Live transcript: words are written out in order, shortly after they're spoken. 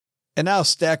And now,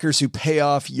 stackers who pay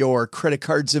off your credit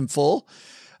cards in full,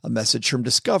 a message from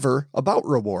Discover about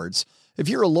rewards. If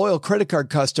you're a loyal credit card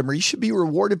customer, you should be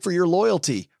rewarded for your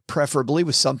loyalty, preferably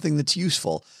with something that's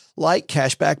useful, like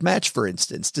Cashback Match, for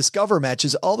instance. Discover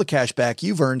matches all the cash back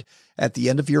you've earned at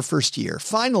the end of your first year.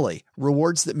 Finally,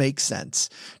 rewards that make sense.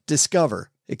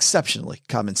 Discover, exceptionally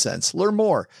common sense. Learn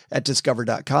more at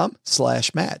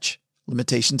discover.com/match.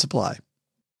 Limitations apply.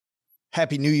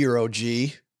 Happy New Year,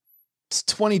 OG. It's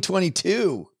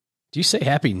 2022. Do you say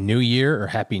Happy New Year or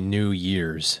Happy New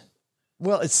Year's?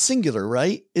 Well, it's singular,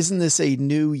 right? Isn't this a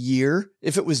new year?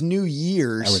 If it was New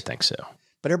Year's, I would think so.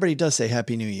 But everybody does say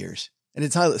Happy New Year's. And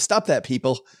it's highly, stop that,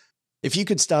 people. If you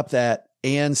could stop that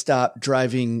and stop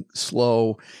driving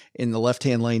slow in the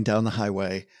left-hand lane down the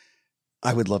highway,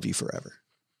 I would love you forever.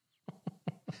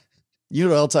 You know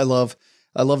what else I love?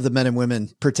 I love the men and women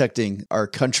protecting our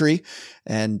country,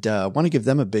 and want to give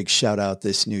them a big shout out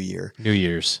this new year. New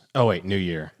Year's. Oh, wait, New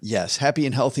Year. Yes. Happy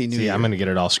and healthy New Year. I'm going to get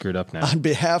it all screwed up now. On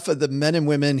behalf of the men and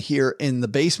women here in the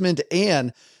basement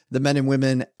and the men and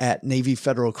women at Navy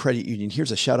Federal Credit Union,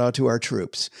 here's a shout out to our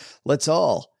troops. Let's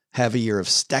all have a year of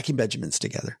stacking Benjamins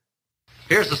together.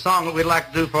 Here's the song that we'd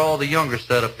like to do for all the younger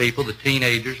set of people, the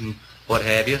teenagers and what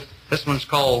have you. This one's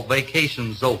called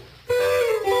Vacation's Over.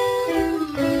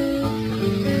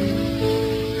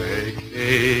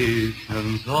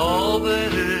 Vacation's over.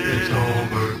 It's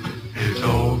over. It's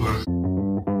over.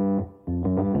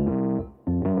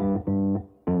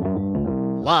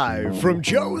 Live from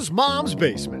Joe's mom's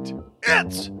basement,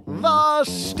 it's the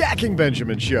Stacking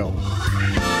Benjamin Show.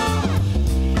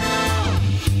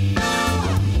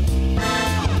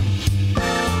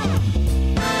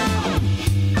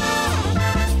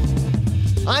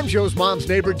 I'm Joe's mom's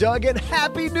neighbor, Doug, and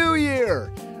Happy New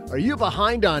Year! Are you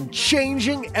behind on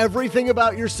changing everything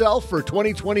about yourself for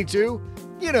 2022?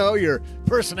 You know, your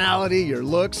personality, your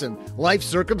looks, and life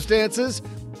circumstances?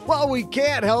 Well, we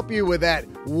can't help you with that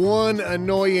one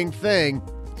annoying thing.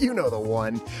 You know the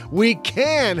one. We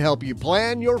can help you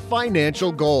plan your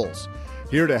financial goals.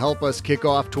 Here to help us kick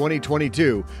off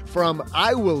 2022, from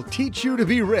I Will Teach You to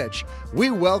Be Rich, we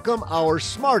welcome our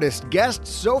smartest guest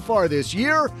so far this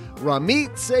year,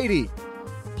 Ramit Sethi.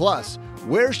 Plus,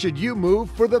 where should you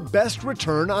move for the best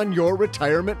return on your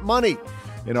retirement money?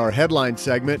 In our headline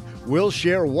segment, we'll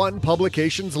share one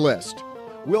publication's list.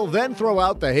 We'll then throw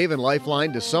out the Haven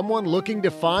Lifeline to someone looking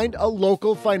to find a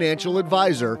local financial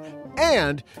advisor.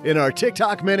 And in our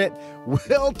TikTok Minute,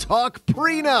 we'll talk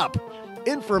prenup.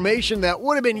 Information that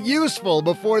would have been useful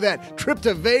before that trip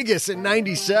to Vegas in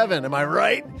 '97, am I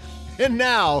right? And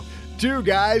now, two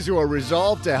guys who are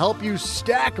resolved to help you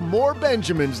stack more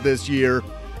Benjamins this year.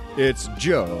 It's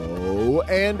Joe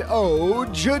and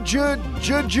O-G.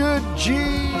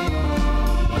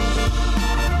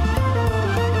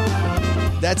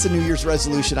 That's a New Year's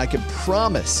resolution I can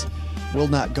promise will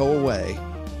not go away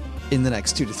in the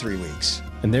next 2 to 3 weeks.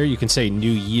 And there you can say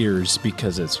New Year's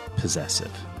because it's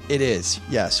possessive. It is,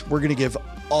 yes. We're going to give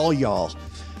all y'all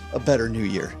a better New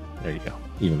Year. There you go.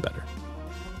 Even better.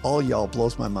 All y'all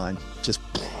blows my mind. Just,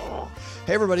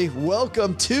 hey, everybody.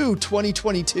 Welcome to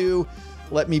 2022.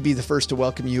 Let me be the first to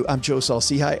welcome you. I'm Joe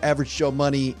Saul-Sehy, Average Joe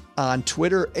Money on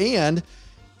Twitter, and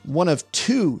one of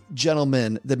two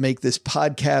gentlemen that make this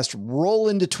podcast roll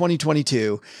into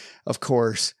 2022. Of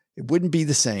course, it wouldn't be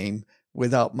the same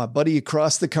without my buddy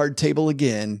across the card table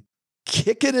again,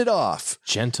 kicking it off.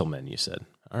 Gentlemen, you said.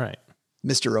 All right.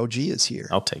 Mr. OG is here.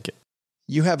 I'll take it.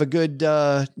 You have a good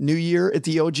New Year at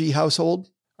the OG household?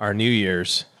 Our New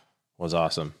Year's was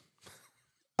awesome.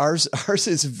 Ours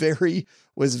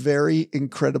was very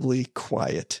incredibly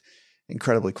quiet.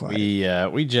 Incredibly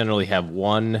quiet. We generally have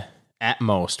at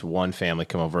most one family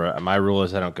come over. My rule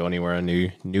is I don't go anywhere on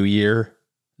New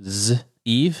Year's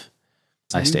Eve.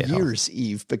 I stay at home. New Year's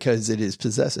Eve because it is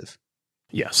possessive.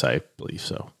 Yes, I believe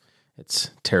so.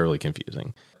 It's terribly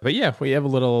confusing. But yeah, we have a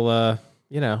little,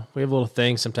 we have a little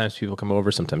thing. Sometimes people come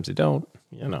over, sometimes they don't,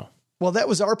 Well, that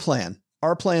was our plan.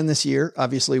 Our plan this year,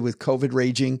 obviously with COVID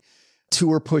raging,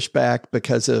 tour pushed back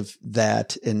because of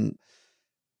that. And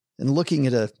looking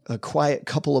at a quiet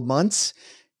couple of months,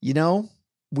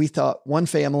 we thought one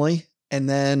family, and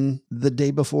then the day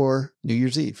before New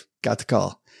Year's Eve, got the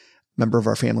call. Member of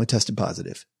our family tested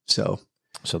positive. So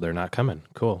they're not coming.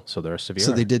 Cool. So the rest of you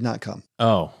So they did not come.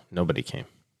 Oh, nobody came.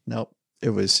 Nope. It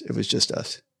was just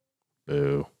us.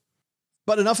 Boo.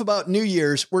 But enough about New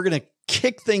Year's. We're going to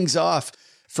kick things off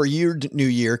for your New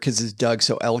Year, because as Doug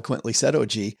so eloquently said,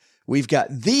 OG, we've got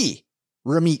the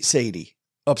Ramit Sethi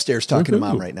upstairs talking to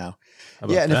Mom right now. How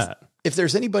about that? If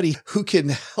there's anybody who can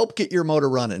help get your motor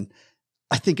running,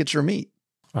 I think it's Ramit.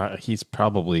 He's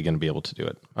probably going to be able to do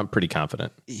it. I'm pretty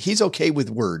confident. He's okay with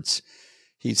words.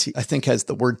 He, I think, has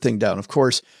the word thing down. Of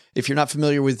course, if you're not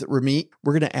familiar with Ramit,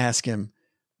 we're going to ask him,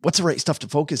 what's the right stuff to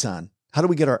focus on? How do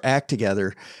we get our act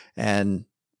together and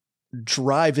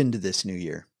drive into this new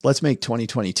year? Let's make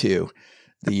 2022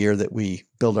 the year that we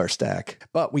build our stack.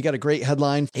 But we got a great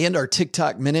headline and our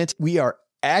TikTok minute. We are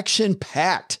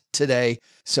action-packed today.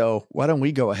 So why don't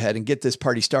we go ahead and get this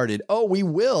party started? Oh, we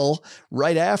will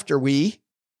right after we...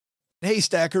 Hey,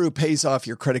 Stacker who pays off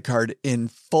your credit card in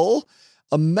full.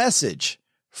 A message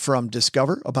from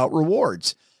Discover about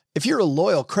rewards. If you're a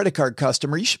loyal credit card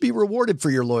customer, you should be rewarded for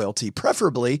your loyalty,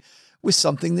 preferably with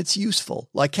something that's useful,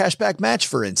 like Cashback Match,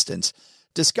 for instance.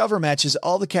 Discover matches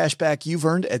all the cash back you've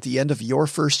earned at the end of your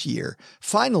first year.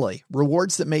 Finally,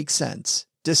 rewards that make sense.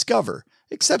 Discover,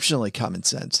 exceptionally common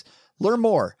sense. Learn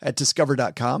more at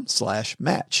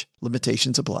discover.com/match.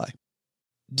 Limitations apply.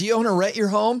 Do you own or rent your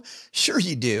home? Sure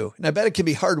you do. And I bet it can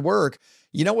be hard work.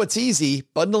 You know what's easy?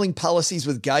 Bundling policies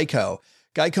with Geico.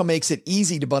 Geico makes it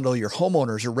easy to bundle your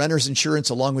homeowners or renters insurance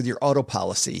along with your auto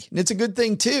policy. And it's a good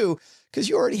thing too, because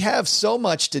you already have so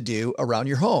much to do around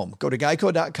your home. Go to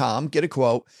geico.com, get a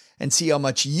quote, and see how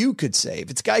much you could save.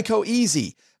 It's Geico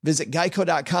easy. Visit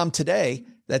geico.com today.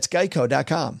 That's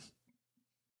geico.com.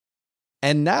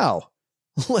 And now,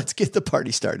 let's get the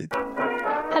party started.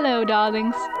 Hello,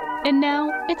 darlings. And now,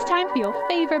 it's time for your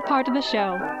favorite part of the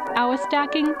show, our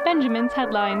Stacking Benjamin's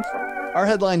Headlines. Our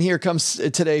headline here comes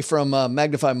today from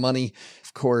Magnify Money.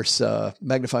 Of course,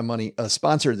 Magnify Money, a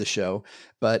sponsor of the show,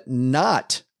 but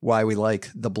not why we like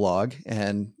the blog.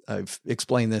 And I've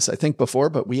explained this, I think, before,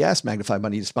 but we asked Magnify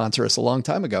Money to sponsor us a long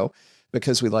time ago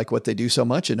because we like what they do so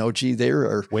much. And OG, they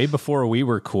are way before we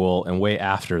were cool and way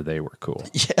after they were cool.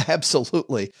 Yeah,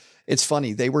 absolutely. It's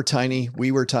funny. They were tiny.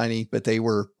 We were tiny, but they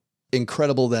were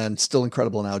incredible then, still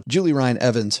incredible now. Julie Ryan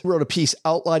Evans wrote a piece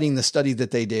outlining the study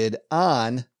that they did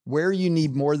on where you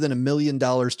need more than $1 million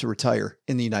to retire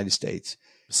in the United States.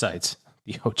 Besides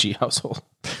the OG household.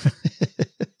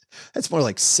 That's more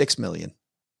like 6 million.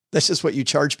 That's just what you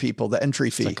charge people, the entry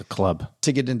fee. It's like a club.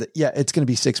 To get into, yeah, it's going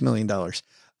to be $6 million.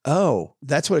 Oh,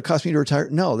 that's what it cost me to retire?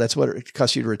 No, that's what it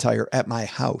cost you to retire at my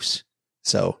house.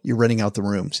 So you're renting out the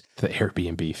rooms. The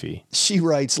Airbnb fee. She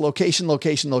writes, location,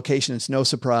 location, location. It's no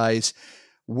surprise.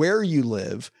 Where you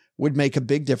live would make a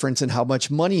big difference in how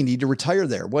much money you need to retire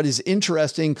there. What is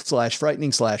interesting /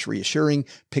 frightening / reassuring,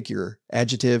 pick your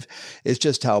adjective, is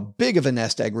just how big of a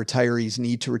nest egg retirees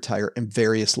need to retire in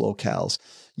various locales.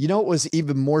 You know what was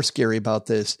even more scary about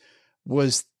this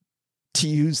was, to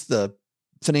use the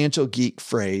financial geek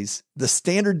phrase, the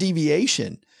standard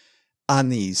deviation on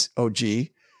these, OG.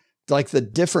 Like the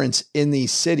difference in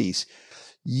these cities.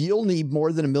 You'll need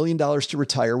more than $1 million to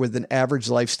retire with an average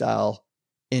lifestyle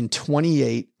in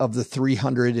 28 of the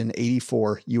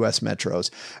 384 U.S.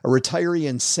 metros. A retiree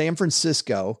in San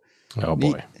Francisco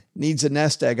needs a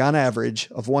nest egg on average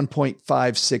of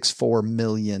 $1.564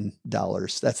 million.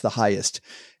 That's the highest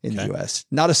in the U.S.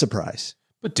 Not a surprise.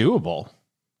 But doable.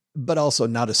 But also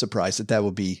not a surprise that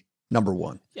would be number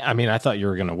one. Yeah, I mean, I thought you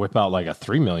were going to whip out like a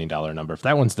 $3 million number. If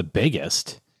that one's the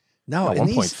biggest... No,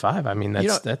 1.5. I mean,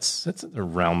 that's the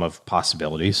realm of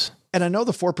possibilities. And I know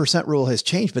the 4% rule has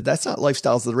changed, but that's not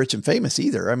lifestyles of the rich and famous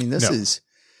either. I mean, this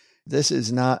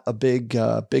is not a big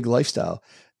lifestyle.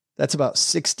 That's about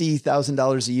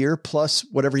 $60,000 a year plus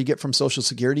whatever you get from Social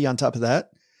Security on top of that.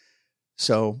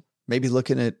 So maybe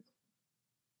looking at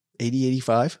 80,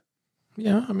 85.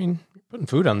 Yeah. I mean, you're putting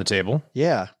food on the table.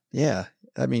 Yeah. Yeah.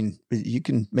 I mean, you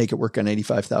can make it work on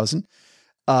 85,000.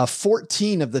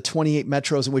 14 of the 28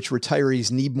 metros in which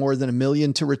retirees need more than $1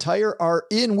 million to retire are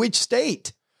in which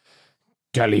state?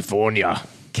 California.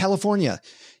 California.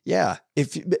 Yeah.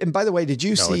 And by the way, did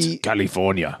you see it's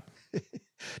California?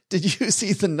 Did you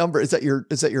see the number? Is that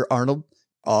your Arnold?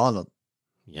 Arnold.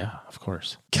 Yeah, of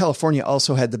course. California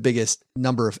also had the biggest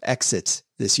number of exits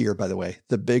this year, by the way,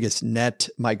 the biggest net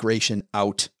migration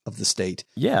out of the state.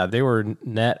 Yeah, they were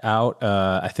net out.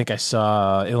 I think I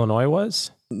saw Illinois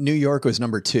was. New York was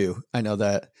number 2. I know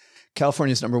that.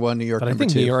 California's number 1, New York number 2. But I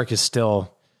think New York is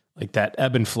still like that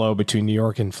ebb and flow between New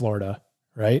York and Florida,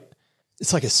 right?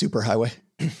 It's like a super highway.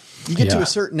 You get to a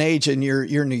certain age and you're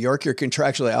in New York, you're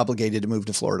contractually obligated to move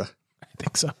to Florida. I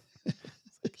think so.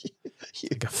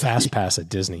 Like a fast pass at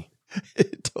Disney.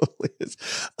 It totally is.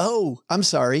 Oh, I'm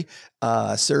sorry.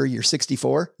 Sir, you're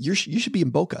 64. You should be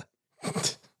in Boca.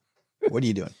 What are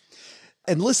you doing?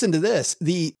 And listen to this.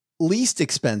 The least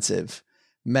expensive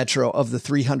metro of the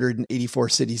 384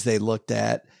 cities they looked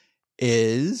at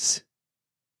is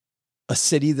a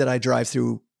city that I drive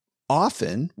through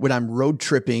often when I'm road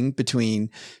tripping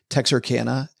between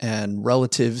Texarkana and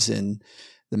relatives in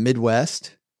The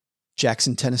Midwest,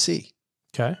 Jackson, Tennessee.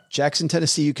 Okay. Jackson,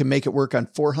 Tennessee, you can make it work on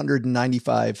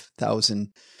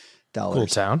 $495,000. Cool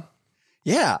town.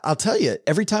 Yeah, I'll tell you,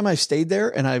 every time I've stayed there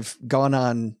and I've gone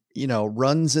on,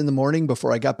 runs in the morning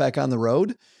before I got back on the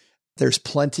road, there's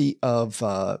plenty of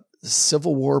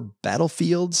Civil War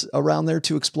battlefields around there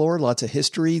to explore. Lots of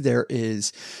history. There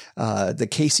is the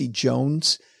Casey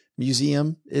Jones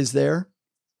Museum is there.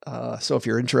 So if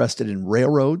you're interested in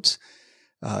railroads,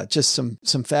 just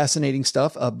some fascinating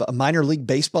stuff. A minor league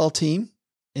baseball team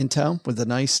in town with a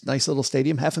nice little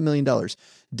stadium, $500,000.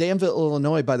 Danville,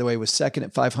 Illinois, by the way, was second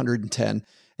at 510,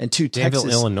 and Danville,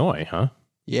 Texas, Illinois, huh?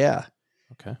 Yeah.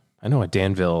 Okay. I know a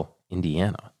Danville,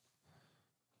 Indiana.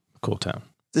 Cool town.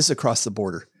 This is across the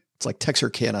border. It's like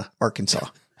Texarkana, Arkansas.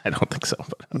 I don't think so,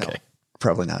 but okay. No,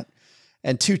 probably not.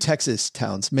 And 2 Texas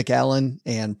towns, McAllen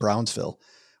and Brownsville,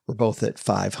 were both at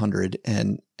 500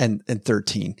 and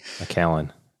 13.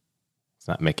 McAllen. It's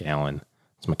not McAllen.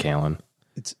 It's McAllen.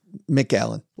 It's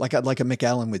McAllen. I'd like a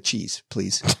McAllen with cheese,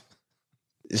 please.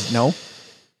 No?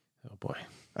 Oh boy.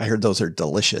 I heard those are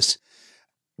delicious.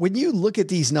 When you look at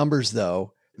these numbers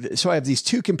though, so I have these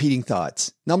 2 competing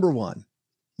thoughts. Number 1,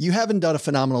 you haven't done a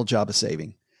phenomenal job of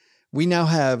saving. We now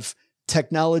have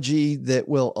technology that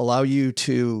will allow you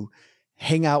to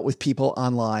hang out with people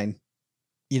online.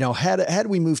 Had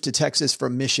we moved to Texas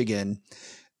from Michigan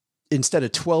instead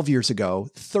of 12 years ago,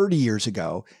 30 years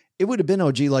ago, it would have been,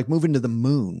 like moving to the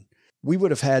moon. We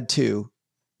would have had to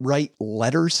write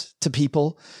letters to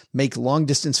people, make long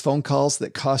distance phone calls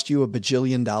that cost you $1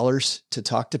 bajillion to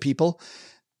talk to people.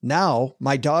 Now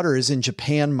my daughter is in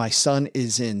Japan. My son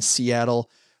is in Seattle.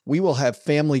 We will have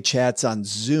family chats on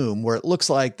Zoom where it looks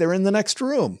like they're in the next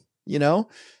room,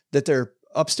 that they're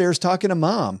upstairs talking to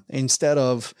mom instead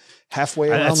of halfway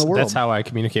around the world. That's how I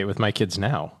communicate with my kids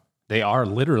now. They are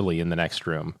literally in the next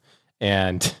room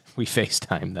and we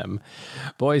FaceTime them.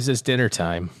 Boys, it's dinner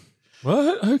time.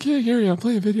 What? I can't hear you. I'm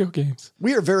playing video games.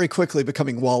 We are very quickly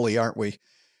becoming Wall-E, aren't we?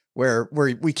 Where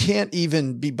we can't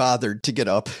even be bothered to get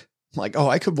up. Like,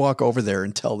 I could walk over there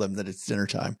and tell them that it's dinner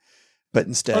time. But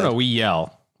instead. Oh, no, we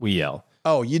yell.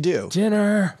 Oh, you do?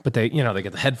 Dinner. But they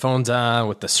get the headphones on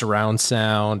with the surround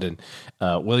sound. And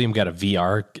William got a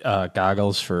VR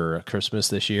goggles for Christmas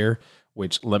this year,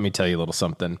 which, let me tell you a little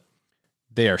something.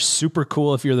 They are super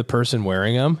cool if you're the person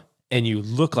wearing them. And you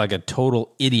look like a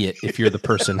total idiot if you're the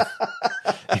person,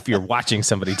 if you're watching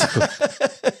somebody do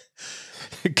it.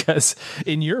 Because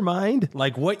in your mind,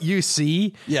 like what you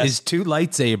see is 2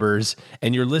 lightsabers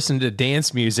and you're listening to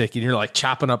dance music and you're like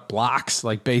chopping up blocks,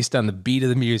 like based on the beat of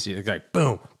the music. It's like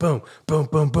boom, boom, boom,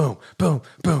 boom, boom, boom,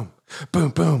 boom, boom,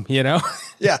 boom, Yeah.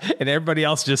 And everybody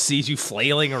else just sees you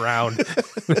flailing around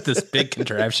with this big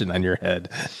contraption on your head.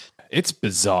 It's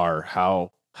bizarre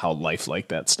how lifelike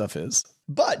that stuff is.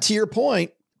 But to your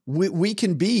point, we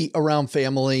can be around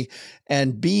family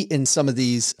and be in some of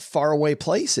these faraway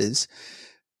places.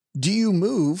 Do you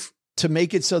move to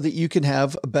make it so that you can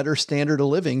have a better standard of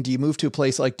living? Do you move to a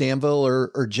place like Danville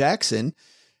or Jackson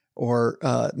or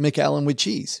McAllen with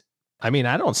cheese? I mean,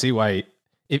 I don't see why,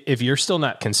 if you're still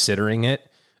not considering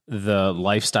it, the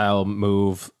lifestyle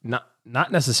move,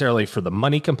 not necessarily for the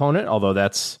money component, although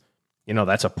that's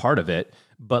a part of it,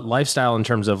 but lifestyle in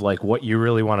terms of like what you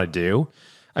really want to do.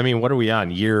 I mean, what are we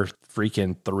on? Year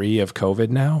freaking 3 of COVID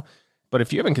now? But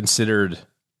if you haven't considered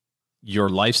your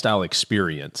lifestyle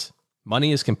experience,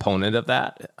 money is a component of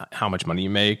that, how much money you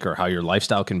make or how your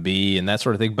lifestyle can be and that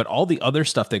sort of thing. But all the other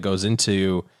stuff that goes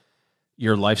into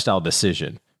your lifestyle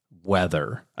decision,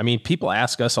 weather. I mean, people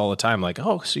ask us all the time, like,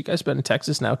 oh, so you guys been in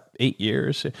Texas now 8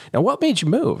 years. Now, what made you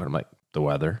move? And I'm like, the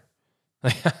weather.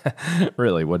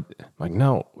 Really? What? Like,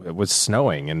 no, it was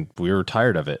snowing and we were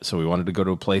tired of it. So we wanted to go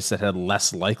to a place that had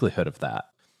less likelihood of that.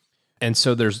 And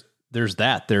so there's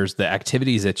that. There's the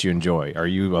activities that you enjoy. Are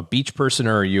you a beach person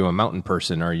or are you a mountain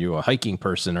person? Are you a hiking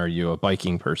person? Are you a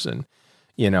biking person?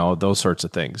 Those sorts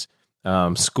of things.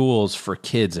 Schools for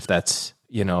kids, if that's,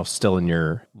 still in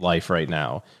your life right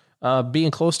now.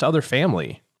 Being close to other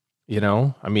family,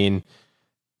 I mean,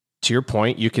 to your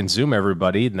point, you can Zoom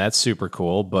everybody and that's super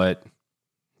cool, but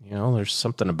there's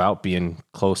something about being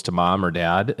close to mom or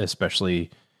dad, especially,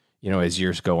 as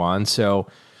years go on. So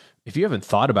if you haven't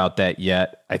thought about that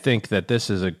yet, I think that this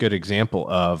is a good example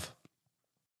of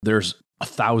there's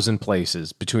 1,000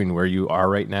 places between where you are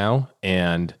right now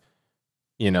and,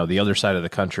 the other side of the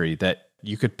country that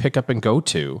you could pick up and go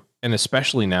to. And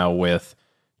especially now with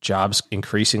jobs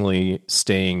increasingly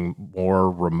staying more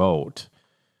remote,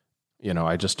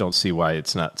 I just don't see why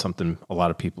it's not something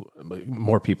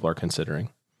more people are considering.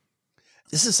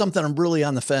 This is something I'm really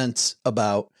on the fence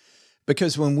about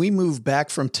Because when we moved back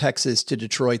from Texas to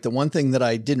Detroit, the one thing that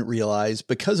I didn't realize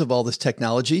because of all this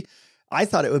technology, I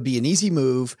thought it would be an easy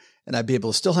move and I'd be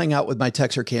able to still hang out with my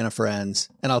Texarkana friends.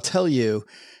 And I'll tell you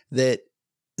that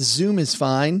Zoom is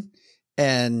fine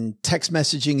and text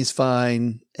messaging is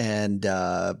fine and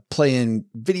playing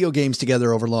video games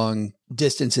together over long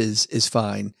distances is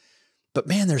fine. But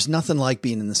man, there's nothing like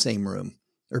being in the same room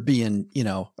or being,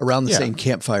 around the same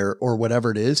campfire or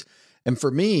whatever it is. And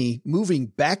for me, moving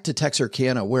back to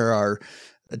Texarkana, where our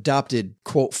adopted,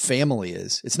 quote, family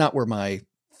is, it's not where my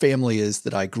family is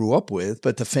that I grew up with,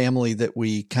 but the family that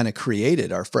we kind of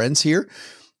created, our friends here,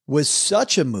 was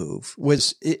such a move.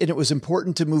 And it was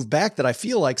important to move back that I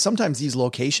feel like sometimes these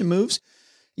location moves,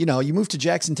 you move to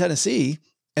Jackson, Tennessee,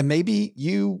 and maybe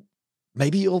you'll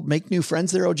make new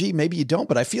friends there, OG, maybe you don't,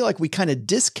 but I feel like we kind of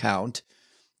discount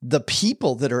the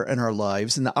people that are in our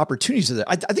lives and the opportunities that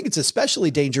I think it's especially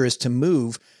dangerous to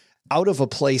move out of a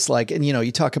place like, and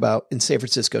you talk about in San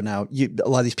Francisco now, a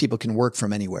lot of these people can work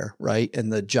from anywhere, right?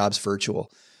 And the job's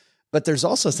virtual, but there's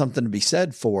also something to be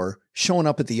said for showing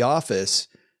up at the office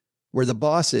where the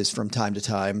boss is from time to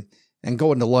time and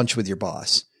going to lunch with your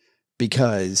boss,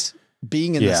 because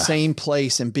being in the same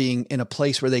place and being in a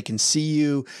place where they can see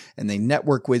you and they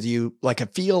network with you, like I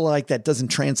feel like that doesn't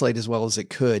translate as well as it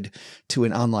could to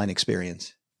an online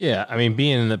experience. Yeah. I mean,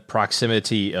 being in the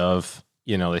proximity of,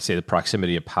 they say the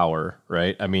proximity of power,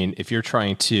 right? I mean, if you're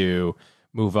trying to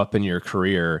move up in your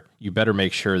career, you better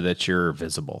make sure that you're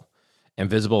visible. And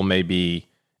visible may be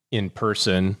in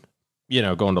person,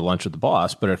 going to lunch with the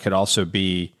boss, but it could also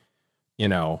be,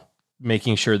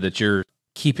 making sure that you're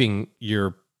keeping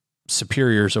your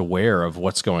superiors aware of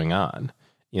what's going on.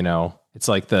 It's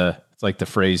like the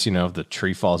phrase, the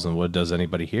tree falls in the wood, does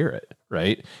anybody hear it?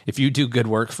 Right? If you do good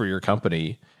work for your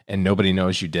company and nobody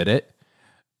knows you did it,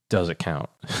 does it count?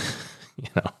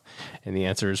 And the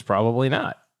answer is probably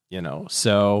not,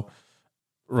 so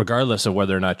regardless of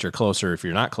whether or not you're close or if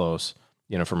you're not close,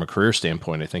 from a career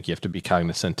standpoint, I think you have to be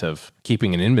cognizant of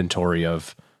keeping an inventory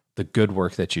of the good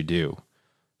work that you do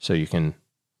so you can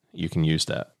use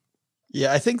that.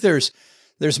 Yeah, I think there's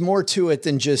more to it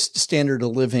than just standard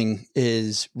of living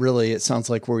is really, it sounds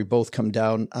like, where we both come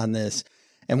down on this.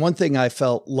 And one thing I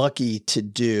felt lucky to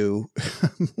do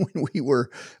when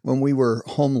we were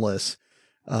homeless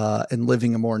and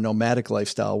living a more nomadic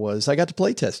lifestyle was I got to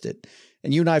play test it.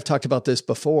 And you and I have talked about this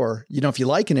before. If you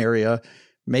like an area,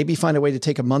 maybe find a way to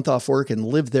take a month off work and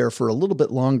live there for a little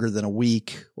bit longer than a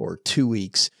week or 2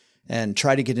 weeks and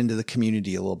try to get into the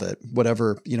community a little bit,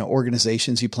 whatever,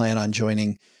 organizations you plan on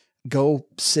joining, go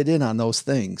sit in on those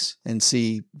things and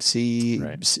see,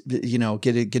 right.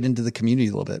 Get into the community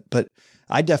a little bit. But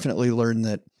I definitely learned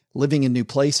that living in new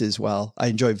places, while I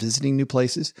enjoy visiting new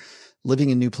places, living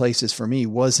in new places for me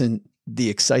wasn't the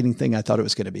exciting thing I thought it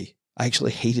was going to be. I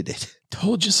actually hated it.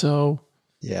 Told you so.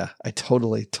 Yeah, I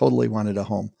totally wanted a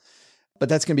home, but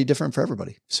that's going to be different for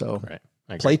everybody. So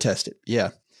play test it. Yeah.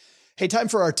 Hey, time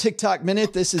for our TikTok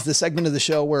minute. This is the segment of the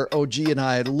show where OG and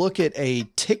I look at a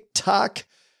TikTok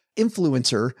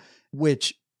influencer,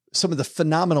 which some of the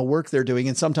phenomenal work they're doing.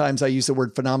 And sometimes I use the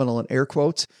word phenomenal in air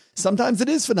quotes. Sometimes it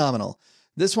is phenomenal.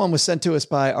 This one was sent to us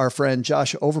by our friend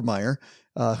Josh Overmeyer,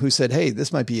 who said, hey,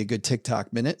 this might be a good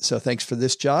TikTok minute. So thanks for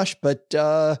this, Josh. But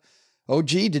OG,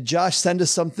 did Josh send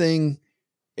us something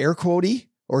air quotey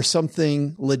or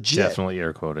something legit? Definitely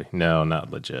air quotey. No,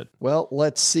 not legit. Well,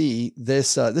 let's see.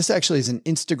 This actually is an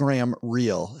Instagram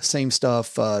reel. Same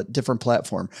stuff, different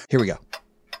platform. Here we go.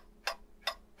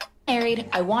 Married,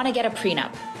 I want to get a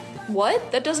prenup.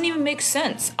 What? That doesn't even make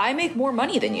sense. I make more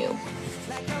money than you.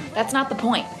 That's not the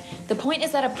point. The point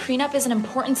is that a prenup is an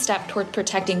important step toward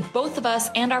protecting both of us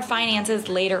and our finances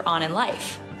later on in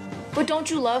life. But don't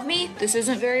you love me? This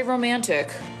isn't very romantic.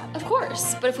 Of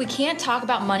course, but if we can't talk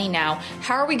about money now,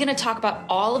 how are we going to talk about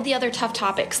all of the other tough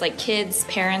topics like kids,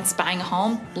 parents, buying a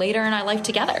home later in our life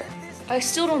together? I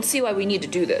still don't see why we need to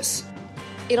do this.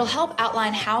 It'll help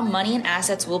outline how money and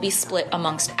assets will be split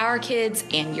amongst our kids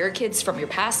and your kids from your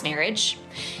past marriage,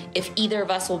 if either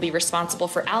of us will be responsible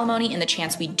for alimony in the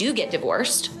chance we do get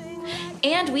divorced.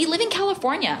 And we live in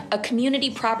California, a community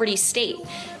property state,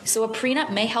 so a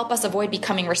prenup may help us avoid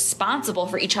becoming responsible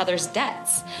for each other's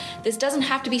debts. This doesn't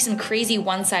have to be some crazy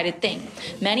one-sided thing.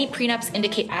 Many prenups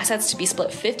indicate assets to be split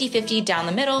 50-50 down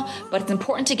the middle, but it's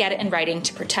important to get it in writing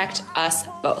to protect us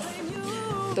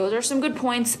both. Those are some good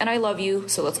points, and I love you,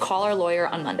 so let's call our lawyer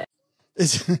on Monday.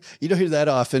 You don't hear that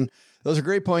often. Those are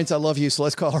great points. I love you, so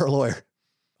let's call our lawyer.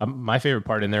 My favorite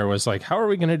part in there was like, how are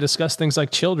we going to discuss things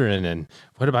like children? And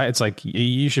what about, it's like,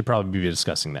 you should probably be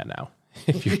discussing that now.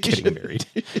 if you're getting married.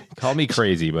 Call me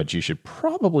crazy, but you should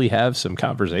probably have some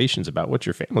conversations about what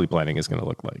your family planning is going to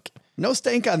look like. No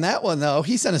stank on that one, though.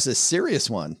 He sent us a serious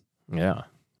one. Yeah.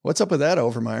 What's up with that,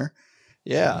 Overmeyer?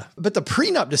 Yeah. But the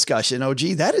prenup discussion, OG,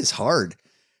 that is hard.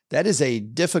 That is a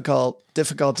difficult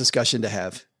discussion to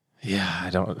have. Yeah, I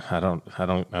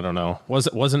don't know.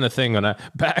 Wasn't a thing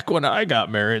back when I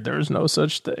got married. There was no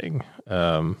such thing.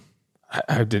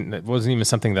 I didn't. It wasn't even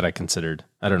something that I considered.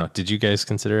 I don't know. Did you guys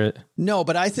consider it? No,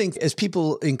 but I think as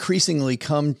people increasingly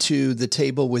come to the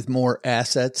table with more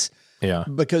assets,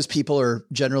 because people are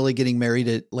generally getting married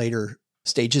at later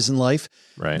stages in life,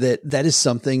 right? That is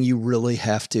something you really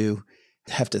have to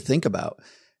think about.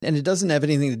 And it doesn't have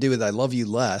anything to do with I love you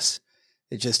less.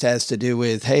 It just has to do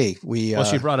with, hey, well,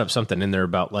 she brought up something in there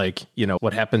about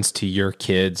what happens to your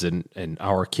kids and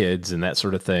our kids and that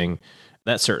sort of thing.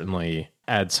 That certainly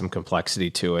adds some complexity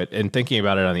to it. And thinking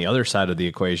about it on the other side of the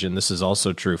equation, this is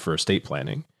also true for estate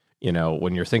planning.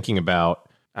 When you're thinking about,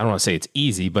 I don't want to say it's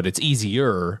easy, but it's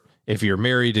easier if you're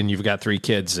married and you've got 3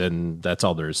 kids and that's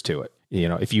all there is to it.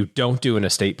 If you don't do an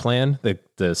estate plan,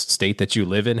 the state that you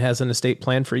live in has an estate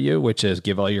plan for you, which is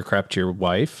give all your crap to your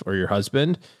wife or your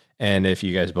husband. And if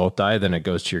you guys both die, then it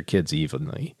goes to your kids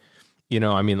evenly.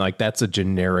 That's a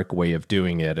generic way of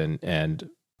doing it and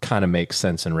kind of makes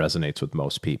sense and resonates with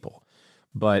most people.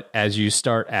 But as you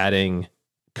start adding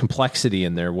complexity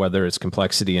in there, whether it's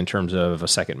complexity in terms of a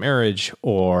second marriage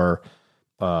or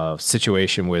a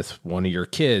situation with one of your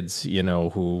kids,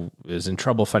 who is in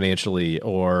trouble financially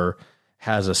or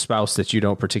has a spouse that you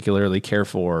don't particularly care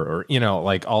for, or,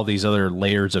 all these other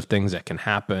layers of things that can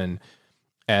happen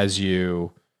as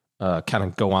you kind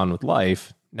of go on with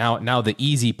life. Now the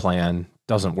easy plan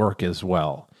doesn't work as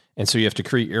well. And so you have to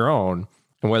create your own.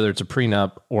 And whether it's a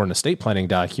prenup or an estate planning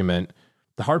document,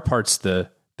 the hard part's the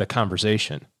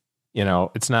conversation.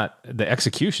 It's not the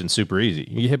execution super easy.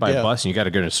 You get hit by a bus and you got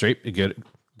to go to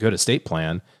good estate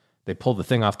plan. They pull the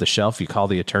thing off the shelf. You call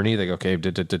the attorney. They go, okay,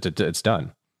 it's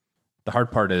done. The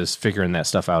hard part is figuring that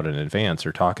stuff out in advance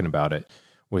or talking about it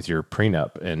with your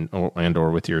prenup and or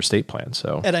with your estate plan.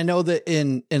 So, and I know that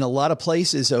in a lot of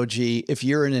places, OG, if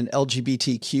you're in an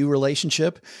LGBTQ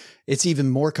relationship, it's even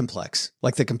more complex,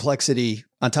 like the complexity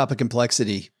on top of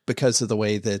complexity because of the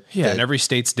way that. Yeah. And every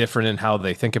state's different in how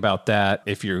they think about that.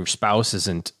 If your spouse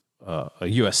isn't a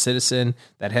U.S. citizen,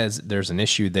 there's an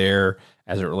issue there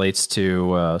as it relates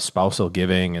to spousal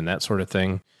giving and that sort of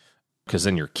thing. Because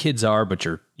then your kids are, but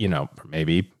you're,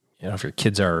 maybe, if your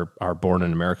kids are born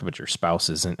in America, but your spouse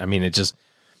isn't. It just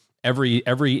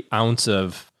every ounce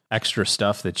of extra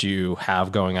stuff that you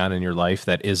have going on in your life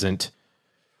that isn't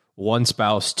one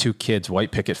spouse, 2 kids,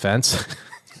 white picket fence.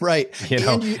 Right.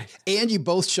 And you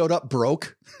both showed up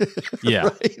broke. Yeah,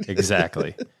 right?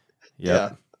 Exactly. Yep.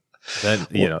 Yeah.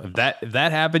 Then,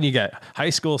 that happened. You got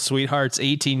high school sweethearts,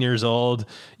 18 years old,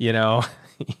 you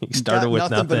started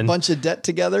with nothing but a bunch of debt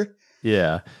together.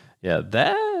 Yeah. Yeah.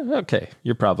 Okay.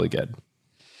 You're probably good.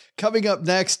 Coming up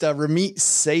next, Ramit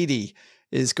Sethi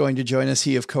is going to join us.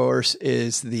 He, of course,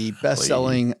 is the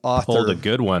best-selling author. Pulled a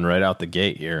good one right out the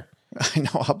gate here. I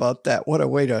know. How about that? What a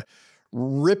way to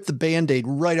rip the Band-Aid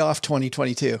right off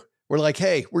 2022. We're like,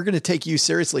 hey, we're going to take you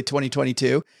seriously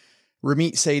 2022.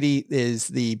 Ramit Sethi is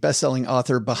the best-selling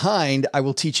author behind I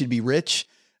Will Teach You to Be Rich,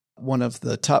 one of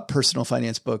the top personal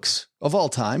finance books of all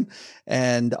time.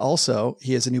 And also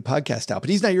he has a new podcast out, but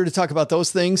he's not here to talk about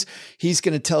those things. He's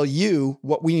going to tell you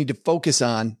what we need to focus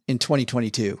on in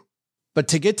 2022. But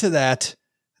to get to that,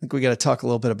 I think we got to talk a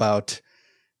little bit about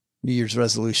New Year's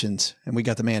resolutions, and we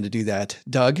got the man to do that.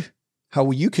 Doug, how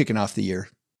were you kicking off the year?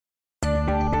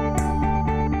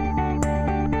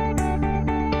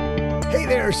 Hey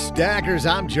there, stackers.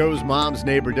 I'm Joe's mom's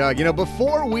neighbor, Doug.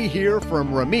 Before we hear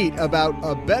from Ramit about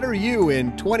a better you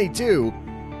in 22,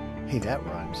 hey, that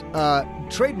rhymes.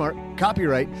 Trademark,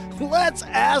 copyright. Let's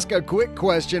ask a quick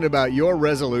question about your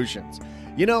resolutions.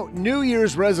 New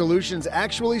Year's resolutions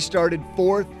actually started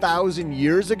 4,000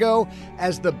 years ago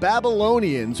as the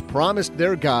Babylonians promised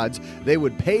their gods they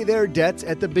would pay their debts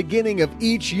at the beginning of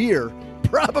each year,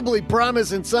 probably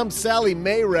promising some Sally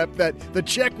Mae rep that the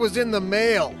check was in the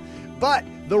mail. But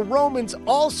the Romans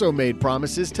also made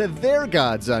promises to their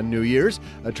gods on New Year's,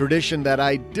 a tradition that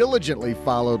I diligently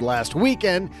followed last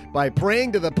weekend by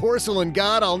praying to the porcelain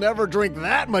god I'll never drink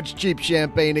that much cheap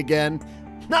champagne again.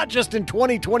 Not just in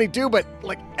 2022, but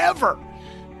ever.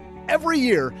 Every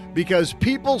year, because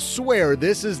people swear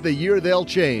this is the year they'll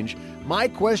change, my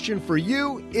question for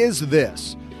you is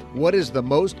this. What is the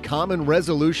most common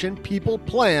resolution people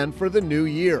plan for the new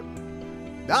year?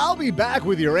 I'll be back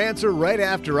with your answer right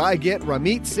after I get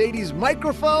Ramit Sethi's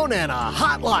microphone and a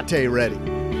hot latte ready.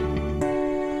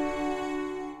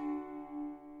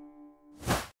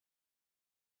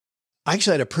 I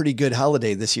actually had a pretty good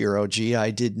holiday this year, OG.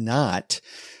 I did not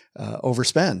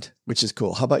overspend, which is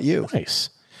cool. How about you? Nice.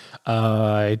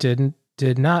 I did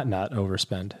not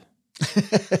overspend.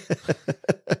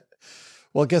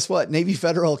 Well, guess what? Navy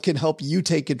Federal can help you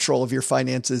take control of your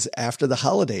finances after the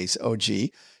holidays, OG.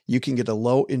 You can get a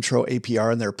low intro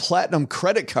APR on their Platinum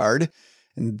credit card,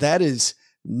 and that is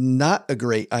not a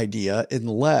great idea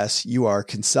unless you are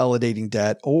consolidating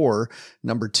debt, or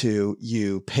number two,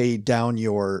 you pay down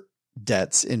your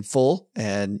debts in full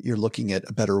and you're looking at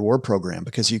a better reward program,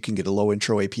 because you can get a low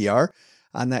intro APR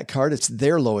on that card. It's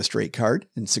their lowest rate card,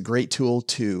 and it's a great tool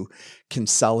to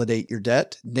consolidate your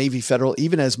debt. Navy Federal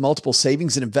even has multiple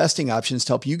savings and investing options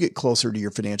to help you get closer to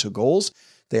your financial goals.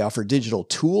 They offer digital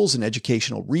tools and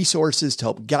educational resources to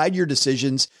help guide your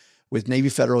decisions. With Navy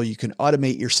Federal, you can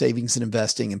automate your savings and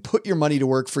investing and put your money to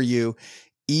work for you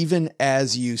even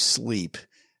as you sleep.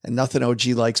 And nothing OG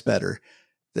likes better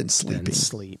than sleeping.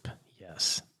 Sleep,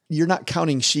 yes. You're not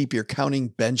counting sheep, you're counting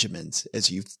Benjamins as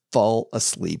you fall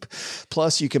asleep.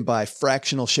 Plus, you can buy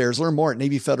fractional shares. Learn more at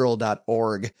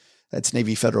NavyFederal.org. That's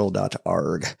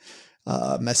NavyFederal.org.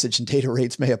 Message and data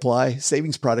rates may apply.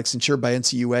 Savings products insured by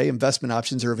NCUA. Investment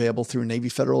options are available through Navy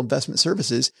Federal Investment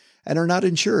Services and are not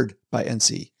insured by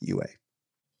NCUA.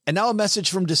 And now a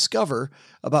message from Discover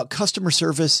about customer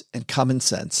service and common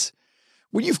sense.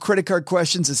 When you have credit card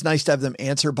questions, it's nice to have them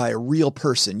answered by a real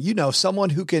person. You know, someone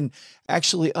who can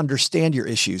actually understand your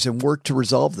issues and work to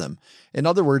resolve them. In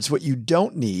other words, what you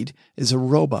don't need is a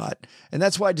robot. And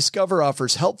that's why Discover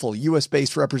offers helpful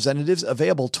U.S.-based representatives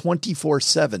available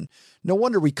 24/7. No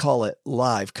wonder we call it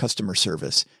live customer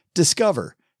service.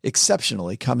 Discover,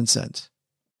 exceptionally common sense.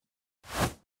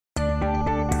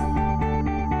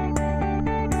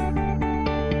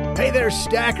 Hey there,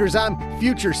 stackers. I'm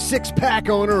future six-pack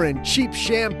owner and cheap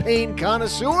champagne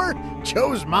connoisseur,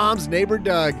 Joe's mom's neighbor,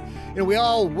 Doug. You know, we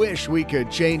all wish we could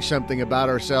change something about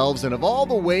ourselves, and of all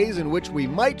the ways in which we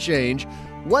might change,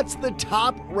 what's the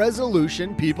top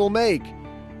resolution people make?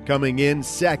 Coming in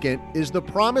second is the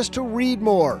promise to read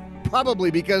more,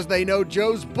 probably because they know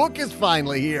Joe's book is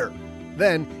finally here.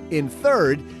 Then, in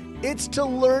third, it's to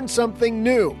learn something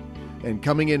new. And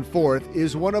coming in fourth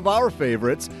is one of our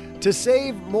favorites, to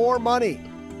save more money.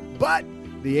 But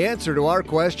the answer to our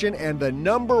question, and the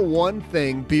number one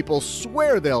thing people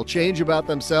swear they'll change about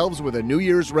themselves with a New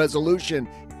Year's resolution,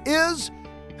 is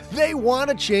they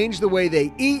want to change the way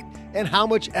they eat and how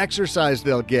much exercise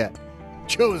they'll get.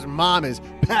 Joe's mom is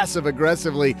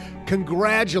passive-aggressively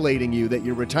congratulating you that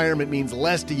your retirement means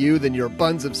less to you than your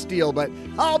buns of steel, but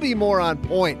I'll be more on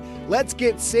point. Let's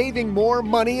get saving more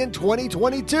money in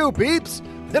 2022, peeps.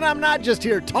 And I'm not just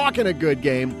here talking a good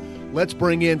game. Let's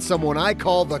bring in someone I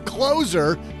call the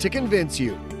closer to convince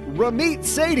you, Ramit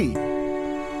Sethi.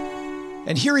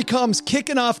 And here he comes,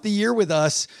 kicking off the year with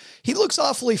us. He looks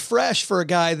awfully fresh for a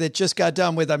guy that just got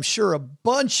done with, I'm sure, a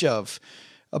bunch of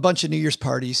New Year's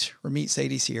parties. Ramit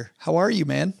Sethi's here. How are you,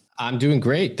 man? I'm doing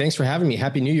great. Thanks for having me.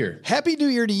 Happy New Year. Happy New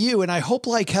Year to you. And I hope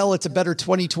like hell it's a better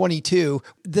 2022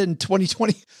 than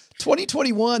 2020.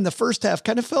 2021, the first half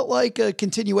kind of felt like a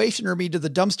continuation, or me, to the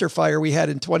dumpster fire we had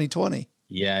in 2020.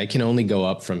 Yeah, it can only go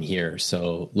up from here.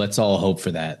 So let's all hope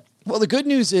for that. Well, the good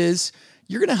news is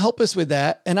you're going to help us with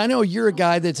that. And I know you're a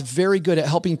guy that's very good at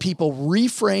helping people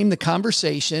reframe the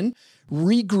conversation,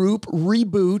 regroup,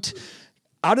 reboot.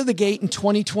 Out of the gate in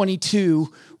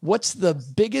 2022, what's the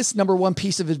biggest number one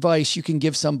piece of advice you can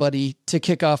give somebody to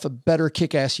kick off a better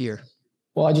kick-ass year?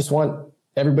 Well, I just want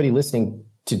everybody listening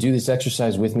to do this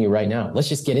exercise with me right now. Let's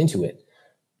just get into it.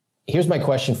 Here's my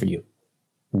question for you.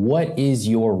 What is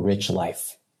your rich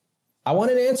life? I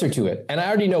want an answer to it. And I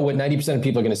already know what 90% of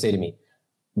people are going to say to me.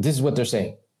 This is what they're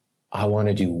saying. I want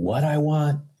to do what I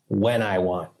want, when I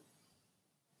want.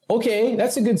 Okay,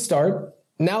 that's a good start.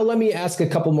 Now let me ask a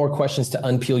couple more questions to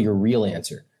unpeel your real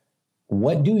answer.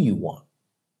 What do you want?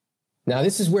 Now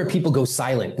this is where people go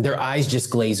silent. Their eyes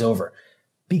just glaze over.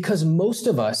 Because most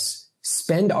of us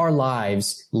spend our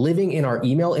lives living in our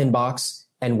email inbox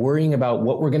and worrying about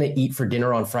what we're going to eat for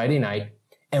dinner on Friday night.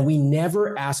 And we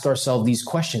never ask ourselves these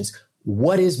questions.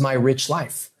 What is my rich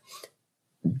life?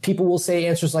 People will say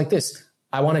answers like this.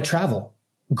 I want to travel.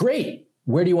 Great.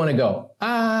 Where do you want to go?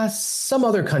 Some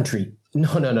other country.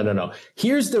 No.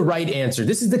 Here's the right answer.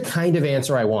 This is the kind of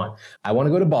answer I want. I want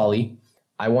to go to Bali.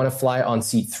 I want to fly on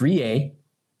seat 3A.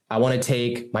 I want to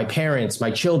take my parents,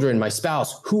 my children, my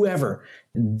spouse, whoever.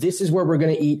 This is where we're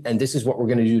going to eat, and this is what we're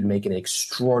going to do to make an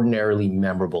extraordinarily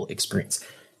memorable experience.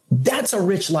 That's a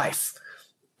rich life.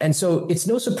 And so it's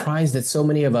no surprise that so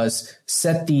many of us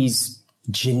set these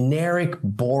generic,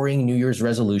 boring New Year's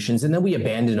resolutions, and then we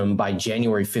abandon them by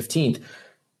January 15th.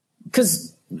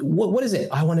 Because What is it?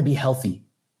 I want to be healthy.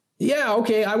 Yeah,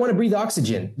 okay, I want to breathe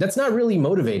oxygen. That's not really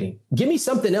motivating. Give me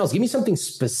something else. Give me something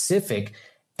specific.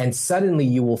 And suddenly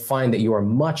you will find that you are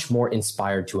much more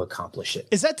inspired to accomplish it.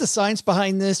 Is that the science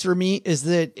behind this, Ramit? Is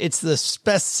that it's the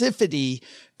specificity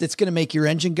that's going to make your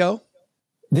engine go?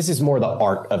 This is more the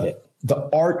art of it. The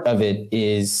art of it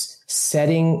is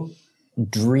setting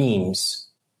dreams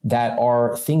that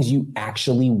are things you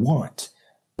actually want.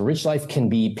 A rich life can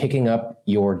be picking up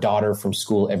your daughter from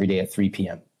school every day at 3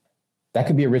 p.m. That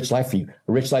could be a rich life for you.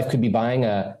 A rich life could be buying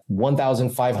a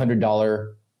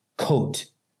 $1,500 coat.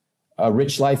 A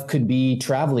rich life could be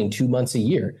traveling 2 months a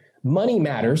year. Money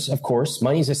matters, of course.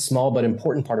 Money is a small but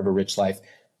important part of a rich life.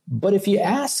 But if you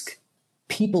ask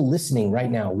people listening right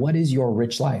now, what is your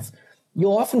rich life?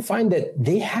 You'll often find that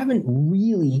they haven't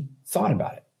really thought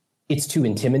about it. It's too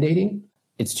intimidating.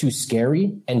 It's too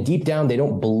scary. And deep down, they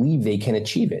don't believe they can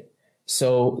achieve it.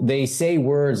 So they say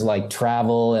words like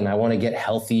travel and I want to get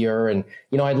healthier and,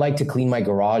 I'd like to clean my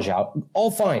garage out.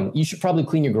 All fine. You should probably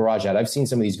clean your garage out. I've seen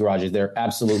some of these garages. They're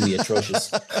absolutely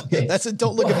atrocious. Okay.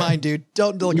 Don't look at mine, dude.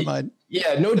 Don't look at mine.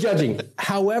 Yeah, no judging.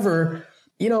 However,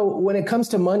 when it comes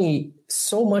to money,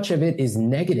 so much of it is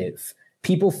negative.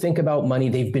 People think about money.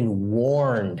 They've been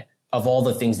warned of all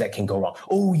the things that can go wrong.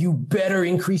 Oh, you better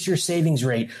increase your savings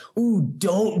rate. Ooh,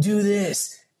 don't do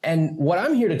this. And what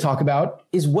I'm here to talk about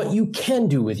is what you can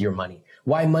do with your money,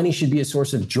 why money should be a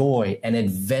source of joy and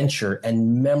adventure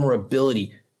and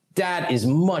memorability. That is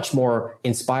much more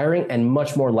inspiring and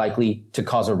much more likely to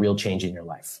cause a real change in your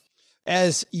life.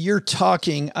 As you're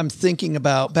talking, I'm thinking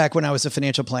about back when I was a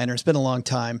financial planner. It's been a long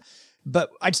time,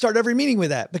 but I'd start every meeting with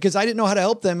that because I didn't know how to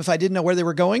help them if I didn't know where they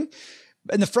were going.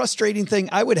 And the frustrating thing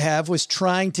I would have was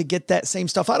trying to get that same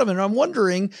stuff out of them. And I'm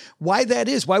wondering why that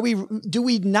is. Why do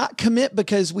we not commit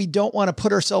because we don't want to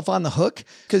put ourselves on the hook?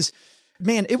 Because,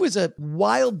 man, it was a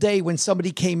wild day when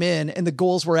somebody came in and the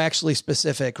goals were actually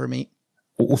specific, Ramit.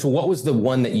 So what was the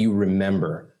one that you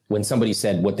remember when somebody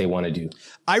said what they want to do?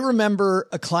 I remember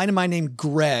a client of mine named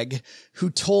Greg who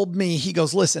told me, he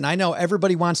goes, listen, I know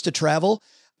everybody wants to travel.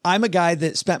 I'm a guy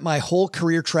that spent my whole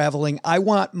career traveling. I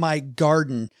want my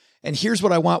garden. And here's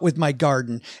what I want with my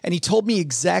garden. And he told me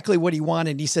exactly what he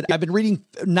wanted. He said, I've been reading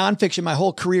nonfiction my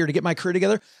whole career to get my career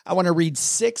together. I want to read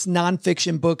 6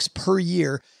 nonfiction books per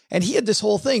year. And he had this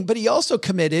whole thing, but he also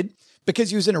committed, because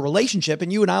he was in a relationship,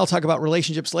 and you and I'll talk about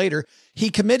relationships later,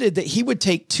 he committed that he would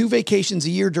take 2 vacations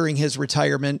a year during his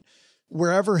retirement,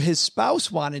 wherever his spouse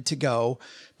wanted to go,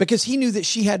 because he knew that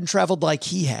she hadn't traveled like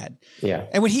he had. Yeah.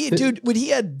 And when he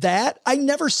had that, I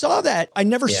never saw that. I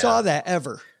never saw that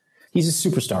ever. He's a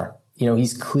superstar.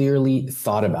 He's clearly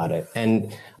thought about it.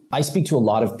 And I speak to a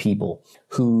lot of people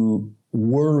who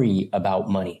worry about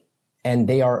money and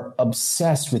they are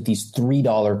obsessed with these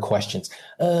 $3 questions.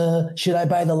 Should I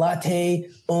buy the latte?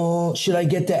 Should I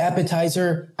get the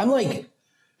appetizer? I'm like,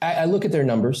 I look at their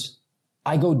numbers.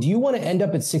 I go, do you want to end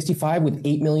up at 65 with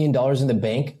 $8 million in the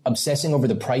bank, obsessing over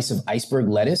the price of iceberg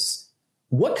lettuce?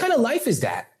 What kind of life is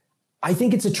that? I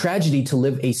think it's a tragedy to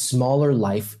live a smaller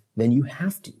life than you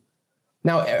have to.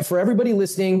 Now, for everybody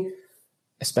listening,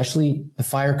 especially the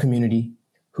FIRE community,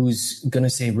 who's going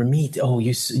to say, Ramit,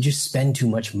 you just spend too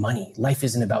much money. Life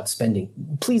isn't about spending.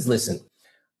 Please listen.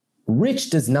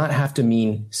 Rich does not have to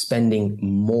mean spending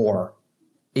more.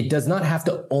 It does not have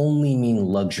to only mean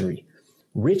luxury.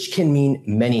 Rich can mean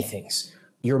many things.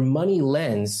 Your money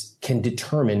lens can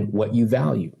determine what you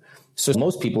value. So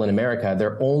most people in America,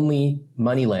 their only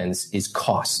money lens is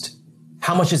cost.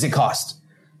 How much does it cost?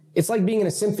 It's like being in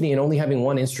a symphony and only having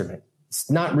one instrument. It's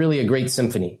not really a great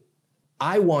symphony.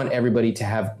 I want everybody to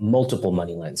have multiple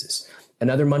money lenses.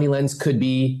 Another money lens could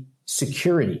be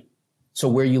security. So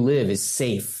where you live is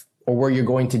safe, or where you're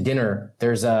going to dinner,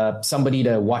 there's somebody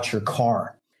to watch your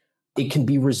car. It can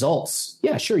be results.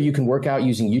 Yeah, sure, you can work out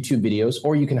using YouTube videos,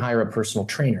 or you can hire a personal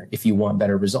trainer if you want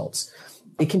better results.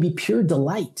 It can be pure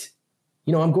delight.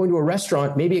 I'm going to a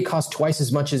restaurant, maybe it costs twice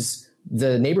as much as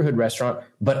the neighborhood restaurant,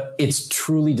 but it's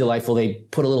truly delightful. They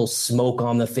put a little smoke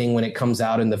on the thing when it comes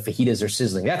out and the fajitas are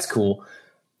sizzling. That's cool.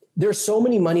 There are so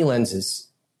many money lenses.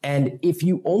 And if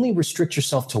you only restrict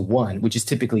yourself to one, which is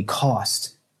typically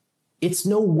cost, it's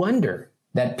no wonder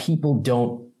that people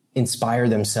don't inspire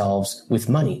themselves with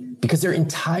money, because their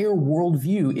entire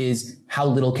worldview is, how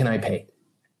little can I pay?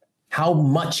 How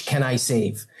much can I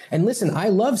save? And listen, I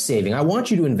love saving. I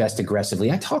want you to invest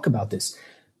aggressively. I talk about this.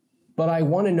 But I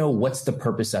want to know, what's the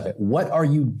purpose of it? What are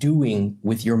you doing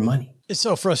with your money? It's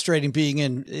so frustrating being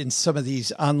in some of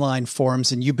these online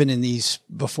forums, and you've been in these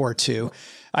before too.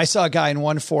 I saw a guy in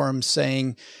one forum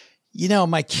saying,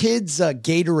 my kid's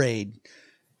Gatorade,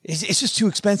 it's just too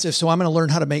expensive. So I'm going to learn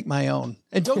how to make my own.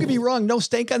 And don't get me wrong. No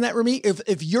stank on that, Ramit.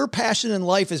 If your passion in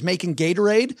life is making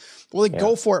Gatorade, well, then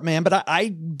go for it, man. But I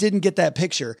didn't get that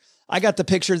picture. I got the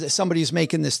picture that somebody's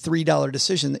making this $3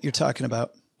 decision that you're talking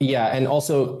about. Yeah. And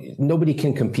also nobody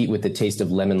can compete with the taste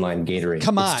of lemon lime Gatorade.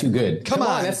 Come on. It's too good. Come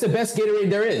on. That's the best Gatorade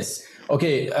there is.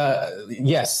 Okay.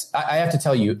 Yes. I have to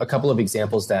tell you a couple of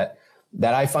examples that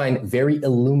I find very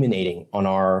illuminating on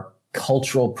our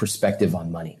cultural perspective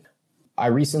on money. I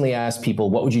recently asked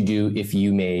people, what would you do if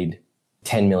you made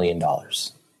 $10 million?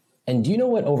 And do you know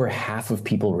what over half of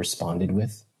people responded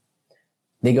with?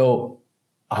 They go,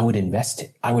 I would invest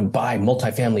it. I would buy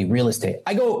multifamily real estate.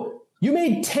 I go, you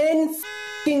made $10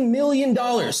 million.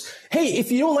 Hey,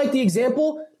 if you don't like the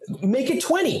example, make it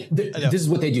 20. This is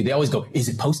what they do. They always go, is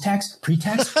it post-tax,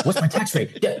 pre-tax? What's my tax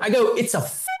rate? Yeah, I go, it's a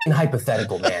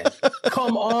hypothetical, man.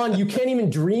 Come on. You can't even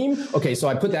dream. Okay. So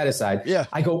I put that aside. Yeah.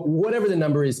 I go, whatever the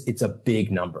number is, it's a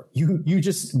big number. You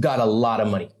just got a lot of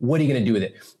money. What are you going to do with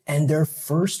it? And their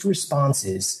first response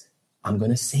is, I'm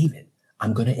going to save it.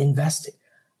 I'm going to invest it.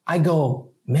 I go,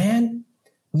 man,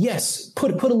 yes,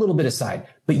 put a little bit aside,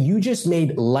 but you just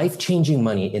made life-changing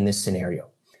money in this scenario.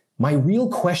 My real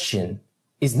question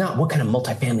is not what kind of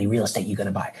multifamily real estate you're going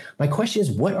to buy. My question is,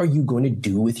 what are you going to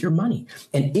do with your money?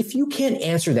 And if you can't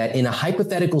answer that in a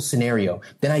hypothetical scenario,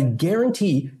 then I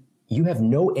guarantee you have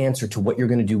no answer to what you're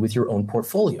going to do with your own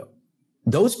portfolio.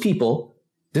 Those people,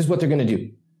 this is what they're going to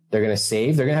do. They're going to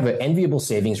save. They're going to have an enviable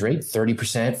savings rate,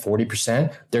 30%,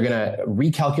 40%. They're going to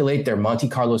recalculate their Monte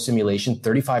Carlo simulation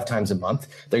 35 times a month.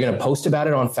 They're going to post about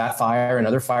it on Fat Fire and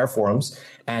other fire forums.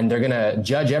 And they're going to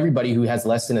judge everybody who has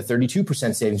less than a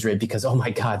 32% savings rate because, oh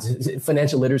my God,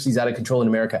 financial literacy is out of control in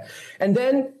America. And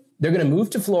then they're going to move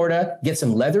to Florida, get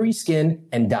some leathery skin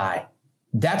and die.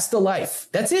 That's the life.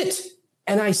 That's it.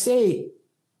 And I say,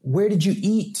 where did you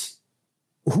eat?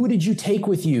 Who did you take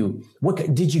with you?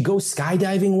 What did you go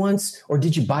skydiving once, or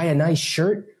did you buy a nice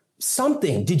shirt?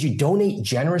 Something. Did you donate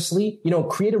generously?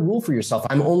 Create a rule for yourself.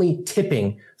 I'm only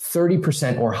tipping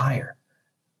 30% or higher.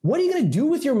 What are you going to do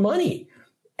with your money?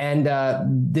 And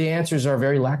the answers are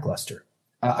very lackluster.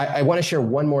 I want to share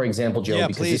one more example, Joe,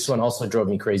 because this one also drove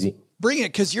me crazy. Bring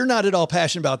it, because you're not at all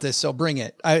passionate about this, so bring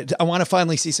it. I want to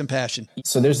finally see some passion.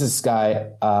 So there's this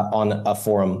guy on a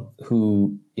forum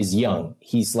who is young.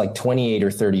 He's like 28 or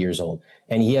 30 years old,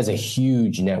 and he has a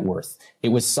huge net worth. It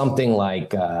was something like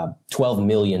 $12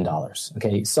 million.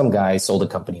 Okay, some guy sold a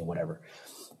company or whatever.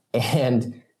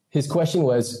 And his question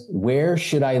was, where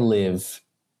should I live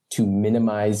to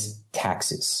minimize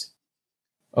taxes?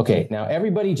 Okay, now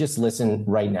everybody just listen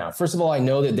right now. First of all, I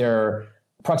know that there are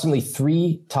approximately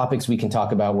 3 topics we can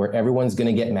talk about where everyone's going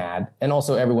to get mad. And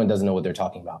also everyone doesn't know what they're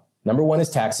talking about. Number 1 is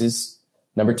taxes.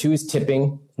 Number 2 is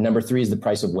tipping. Number 3 is the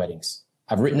price of weddings.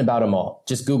 I've written about them all.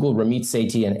 Just Google Ramit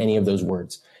Sethi and any of those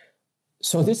words.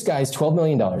 So this guy's $12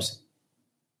 million.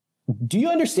 Do you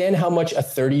understand how much a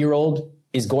 30-year-old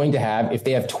is going to have if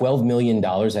they have $12 million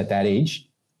at that age?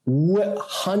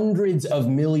 Hundreds of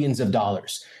millions of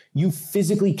dollars. You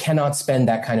physically cannot spend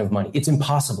that kind of money. It's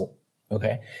impossible.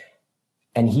 Okay.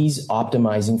 And he's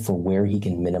optimizing for where he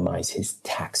can minimize his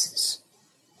taxes.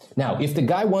 Now, if the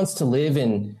guy wants to live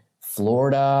in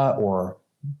Florida or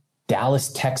Dallas,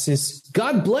 Texas,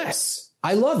 God bless.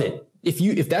 I love it.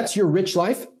 If that's your rich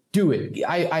life, do it.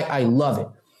 I love it.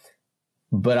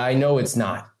 But I know it's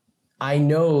not. I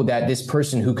know that this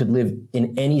person who could live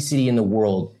in any city in the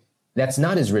world, that's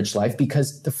not his rich life,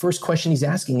 because the first question he's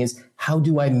asking is, how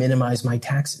do I minimize my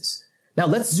taxes? Now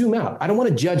let's zoom out. I don't want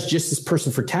to judge just this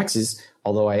person for taxes,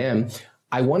 although I am.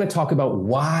 I want to talk about,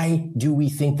 why do we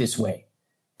think this way?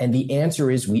 And the answer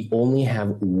is, we only have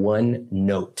one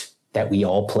note that we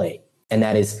all play. And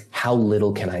that is, how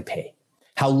little can I pay?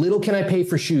 How little can I pay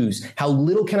for shoes? How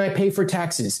little can I pay for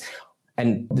taxes?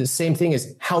 And the same thing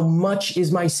is, how much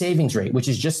is my savings rate, which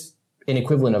is just an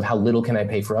equivalent of how little can I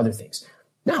pay for other things.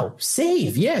 Now,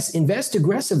 save, yes, invest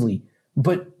aggressively,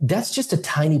 but that's just a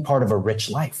tiny part of a rich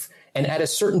life. And at a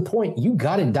certain point, you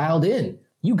got it dialed in.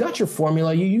 You got your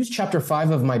formula. You use chapter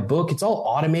 5 of my book. It's all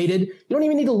automated. You don't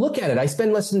even need to look at it. I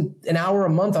spend less than an hour a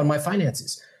month on my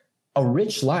finances. A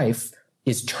rich life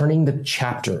is turning the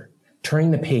chapter, turning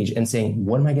the page and saying,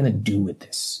 what am I going to do with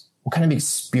this? What kind of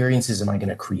experiences am I going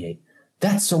to create?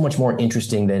 That's so much more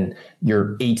interesting than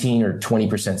your 18 or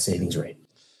 20% savings rate.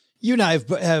 You and I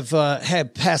have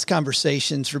had past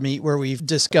conversations for me where we've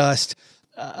discussed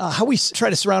how we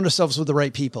try to surround ourselves with the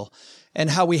right people, and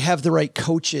how we have the right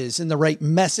coaches and the right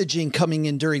messaging coming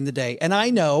in during the day. And I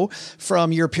know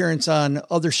from your appearance on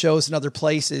other shows and other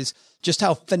places, just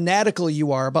how fanatical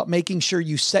you are about making sure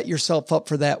you set yourself up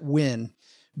for that win.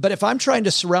 But if I'm trying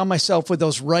to surround myself with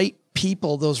those right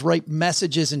people, those right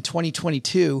messages in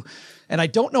 2022, and I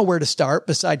don't know where to start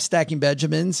besides Stacking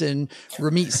Benjamins and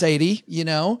Ramit Sethi,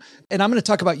 and I'm going to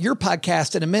talk about your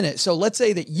podcast in a minute. So let's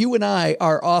say that you and I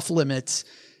are off limits.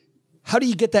 How do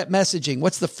you get that messaging?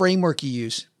 What's the framework you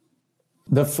use?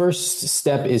 The first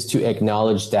step is to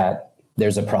acknowledge that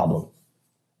there's a problem.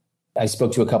 I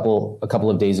spoke to a couple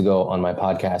of days ago on my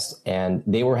podcast, and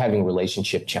they were having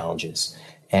relationship challenges,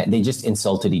 and they just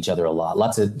insulted each other a lot,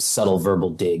 lots of subtle verbal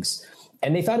digs,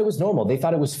 and they thought it was normal. They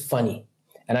thought it was funny.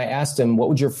 And I asked them, what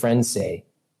would your friends say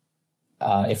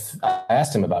if I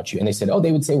asked them about you? And they said,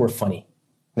 they would say we're funny.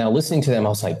 Now, listening to them, I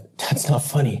was like, that's not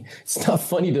funny. It's not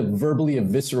funny to verbally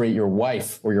eviscerate your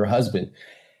wife or your husband.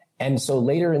 And so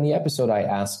later in the episode, I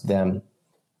asked them,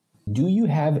 do you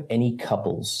have any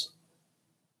couples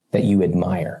that you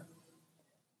admire?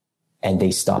 And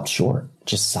they stopped short,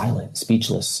 just silent,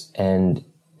 speechless. And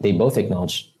they both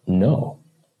acknowledged no.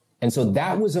 And so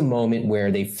that was a moment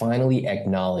where they finally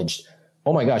acknowledged,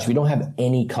 oh my gosh, we don't have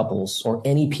any couples or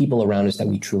any people around us that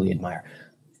we truly admire.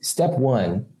 Step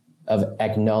one of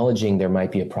acknowledging there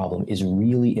might be a problem is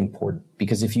really important,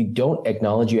 because if you don't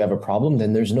acknowledge you have a problem,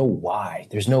 then there's no why.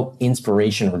 There's no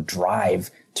inspiration or drive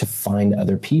to find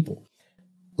other people.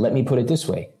 Let me put it this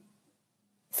way.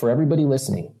 For everybody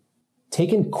listening,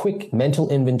 take a quick mental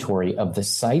inventory of the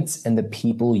sites and the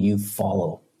people you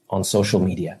follow on social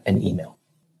media and email.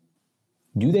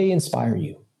 Do they inspire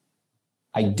you?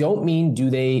 I don't mean do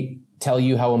they tell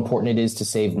you how important it is to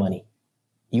save money.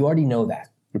 You already know that.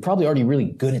 You're probably already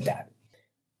really good at that.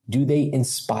 Do they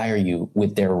inspire you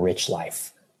with their rich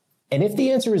life? And if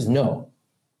the answer is no,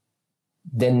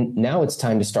 then now it's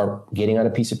time to start getting out a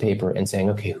piece of paper and saying,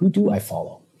 okay, who do I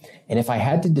follow? And if I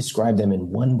had to describe them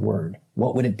in one word,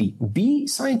 what would it be? Be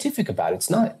scientific about it. It's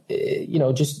not,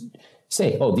 just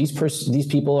say, these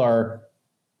people are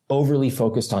overly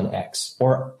focused on X,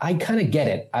 or I kind of get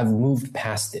it. I've moved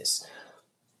past this.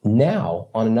 Now,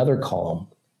 on another column,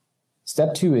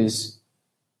 step 2 is,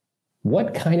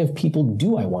 what kind of people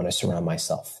do I want to surround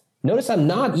myself? Notice I'm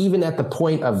not even at the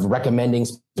point of recommending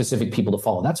specific people to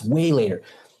follow. That's way later.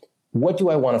 What do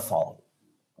I want to follow?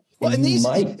 Well, and these,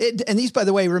 by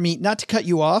the way, Ramit, not to cut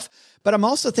you off, but I'm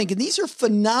also thinking these are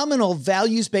phenomenal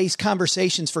values-based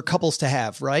conversations for couples to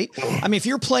have, right? I mean, if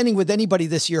you're planning with anybody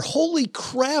this year, holy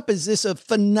crap, is this a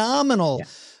phenomenal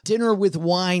dinner with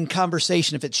wine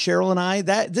conversation? If it's Cheryl and I,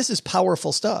 this is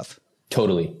powerful stuff.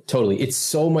 Totally. It's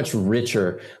so much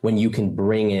richer when you can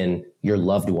bring in your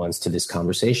loved ones to this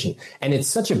conversation. And it's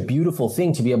such a beautiful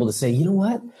thing to be able to say, you know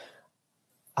what?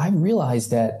 I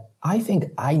realized that I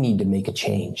think I need to make a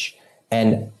change.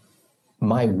 And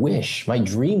my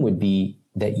dream would be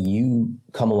that you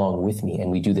come along with me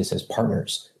and we do this as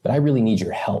partners, but I really need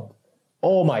your help.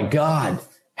 Oh my God.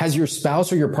 Has your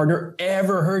spouse or your partner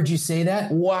ever heard you say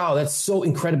that? Wow, that's so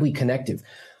incredibly connective.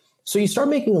 So you start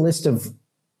making a list of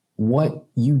what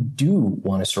you do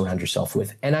want to surround yourself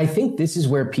with. And I think this is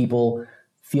where people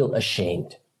feel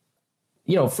ashamed.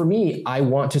 For me, I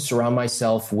want to surround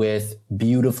myself with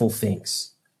beautiful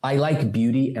things. I like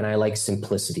beauty and I like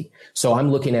simplicity. So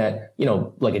I'm looking at,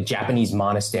 like a Japanese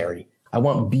monastery. I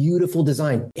want beautiful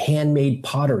design, handmade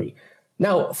pottery.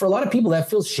 Now, for a lot of people, that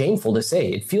feels shameful to say.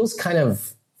 It feels kind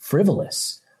of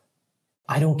frivolous.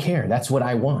 I don't care. That's what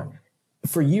I want.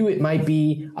 For you, it might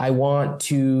be, I want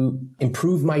to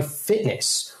improve my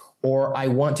fitness, or I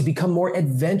want to become more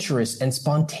adventurous and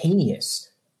spontaneous.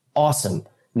 Awesome.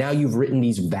 Now you've written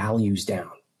these values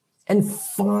down. And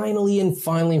finally,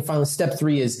 step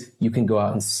 3 is you can go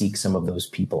out and seek some of those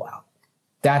people out.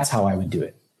 That's how I would do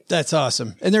it. That's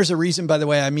awesome. And there's a reason, by the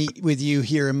way, I meet with you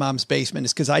here in Mom's Basement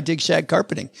is because I dig shag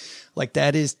carpeting. Like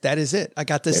that is it. I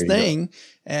got this thing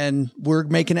and we're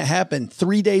making it happen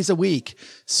 3 days a week.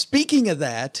 Speaking of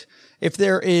that, if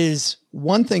there is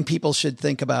one thing people should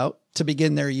think about to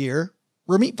begin their year,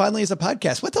 Ramit finally has a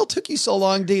podcast. What the hell took you so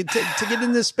long to get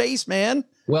in this space, man?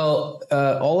 Well,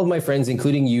 all of my friends,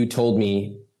 including you, told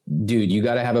me, dude, you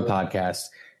got to have a podcast.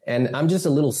 And I'm just a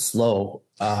little slow.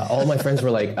 All my friends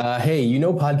were like, hey,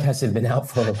 podcasts have been out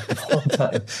for a long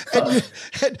time.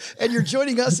 and you're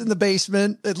joining us in the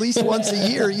basement at least once a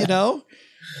year,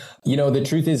 the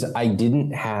truth is I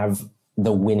didn't have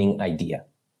the winning idea.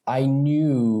 I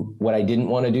knew what I didn't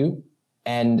want to do.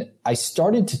 And I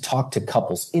started to talk to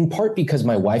couples, in part because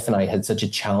my wife and I had such a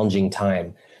challenging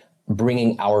time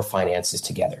bringing our finances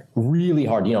together. Really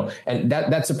hard, and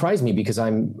that surprised me because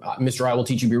I'm Mr. I will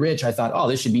teach you to be rich. I thought,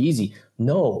 this should be easy.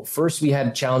 No, first we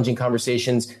had challenging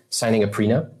conversations, signing a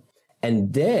prenup.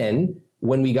 And then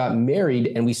when we got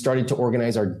married and we started to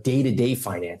organize our day-to-day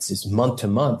finances month to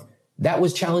month, that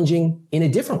was challenging in a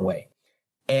different way.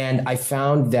 And I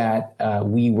found that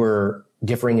we were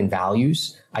differing in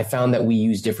values. I found that we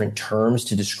used different terms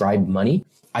to describe money.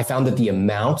 I found that the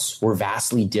amounts were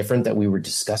vastly different that we were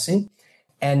discussing.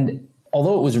 And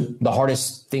although it was the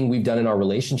hardest thing we've done in our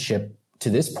relationship to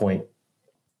this point,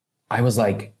 I was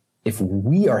like, if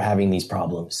we are having these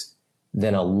problems,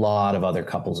 then a lot of other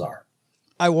couples are.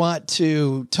 I want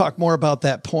to talk more about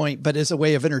that point, but as a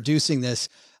way of introducing this,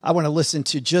 I want to listen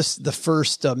to just the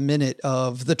first minute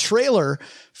of the trailer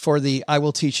for the I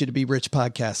Will Teach You to Be Rich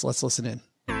podcast. Let's listen in.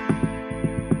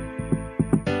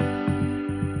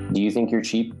 Do you think you're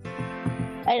cheap?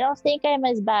 I don't think I'm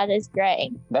as bad as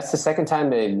Greg. That's the second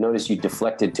time I noticed you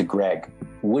deflected to Greg.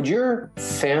 Would your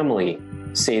family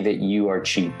say that you are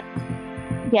cheap?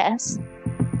 Yes.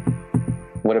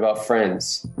 What about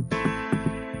friends?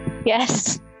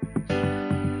 Yes.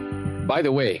 By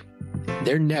the way,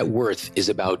 their net worth is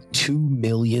about $2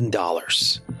 million.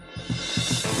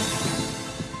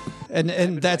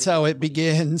 And that's how it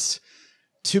begins.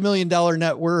 $2 million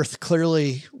net worth.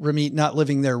 Clearly, Ramit not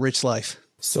living their rich life.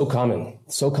 So common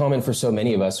for so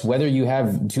many of us, whether you have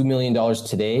 $2 million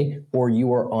today or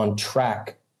you are on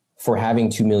track for having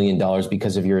 $2 million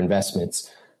because of your investments.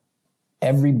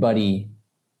 Everybody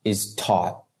is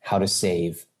taught how to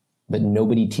save, but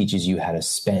nobody teaches you how to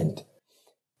spend.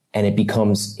 And it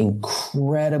becomes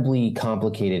incredibly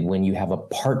complicated when you have a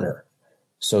partner.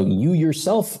 So you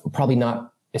yourself are probably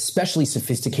not especially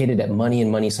sophisticated at money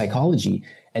and money psychology.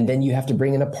 And then you have to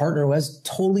bring in a partner who has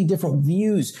totally different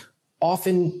views,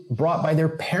 often brought by their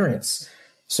parents.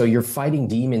 So you're fighting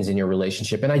demons in your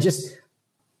relationship. And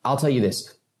I'll tell you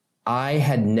this. I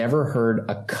had never heard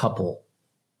a couple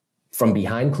from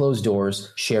behind closed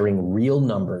doors sharing real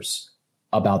numbers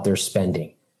about their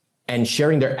spending and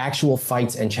sharing their actual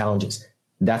fights and challenges.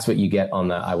 That's what you get on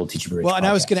the I Will Teach You to Be Rich podcast. And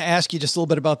I was going to ask you just a little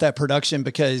bit about that production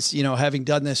because, having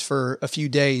done this for a few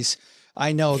days,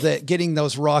 I know that getting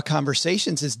those raw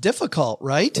conversations is difficult,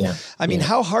 right? Yeah. I mean,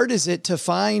 how hard is it to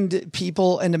find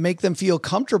people and to make them feel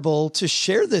comfortable to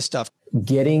share this stuff?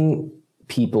 Getting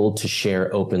people to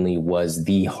share openly was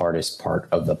the hardest part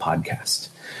of the podcast.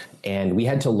 And we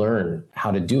had to learn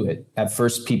how to do it. At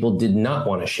first, people did not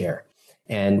want to share.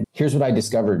 And here's what I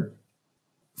discovered.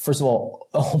 First of all,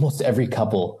 almost every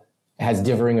couple has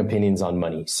differing opinions on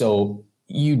money. So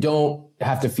you don't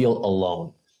have to feel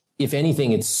alone. If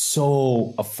anything, it's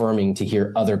so affirming to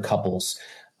hear other couples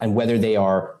and whether they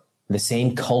are the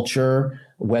same culture,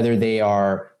 whether they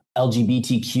are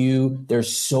LGBTQ,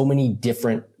 there's so many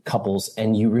different couples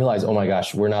and you realize, oh my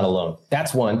gosh, we're not alone.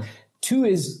 That's one. Two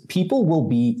is people will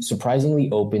be surprisingly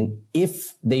open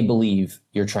if they believe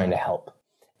you're trying to help.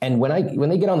 And when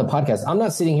they get on the podcast, I'm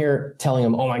not sitting here telling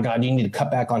them, oh my God, you need to cut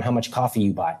back on how much coffee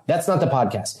you buy. That's not the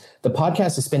podcast. The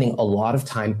podcast is spending a lot of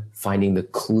time finding the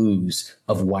clues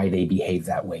of why they behave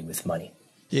that way with money.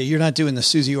 Yeah, you're not doing the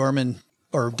Susie Orman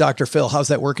or Dr. Phil. How's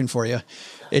that working for you?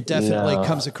 It definitely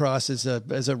comes across as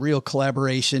a real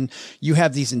collaboration. You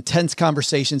have these intense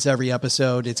conversations every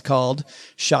episode. It's called,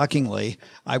 shockingly,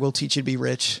 I Will Teach You to Be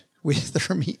Rich with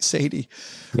Ramit Sethi.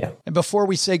 Yeah. And before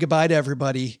we say goodbye to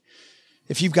everybody,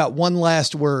 if you've got one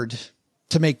last word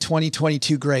to make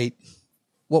 2022 great,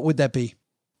 what would that be?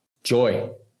 Joy.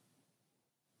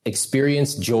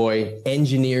 Experience joy,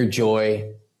 engineer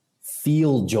joy,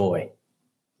 feel joy.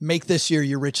 Make this year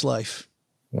your rich life.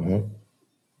 Mm-hmm.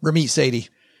 Ramit Sethi.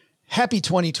 Happy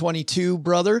 2022,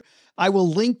 brother. I will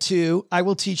link to I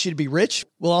Will Teach You to Be Rich.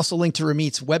 We'll also link to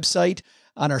Ramit's website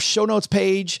on our show notes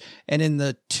page and in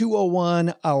the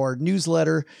 201, our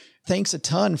newsletter. Thanks a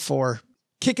ton for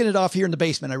kicking it off here in the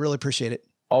basement. I really appreciate it.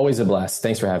 Always a blast.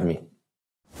 Thanks for having me.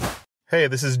 Hey,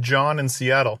 this is John in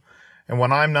Seattle. And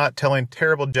when I'm not telling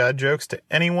terrible dad jokes to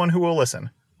anyone who will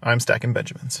listen, I'm stacking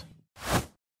Benjamins.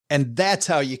 And that's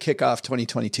how you kick off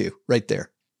 2022 right there.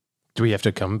 Do we have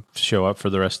to come show up for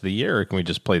the rest of the year or can we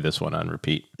just play this one on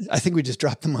repeat? I think we just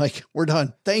dropped the mic. We're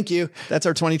done. Thank you. That's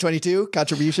our 2022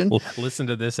 contribution. We'll listen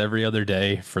to this every other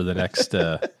day for the next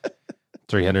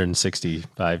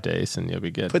 365 days and you'll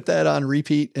be good. Put that on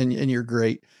repeat and you're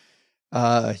great.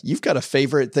 You've got a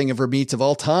favorite thing of Ramit's of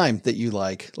all time that you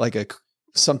like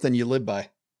something you live by.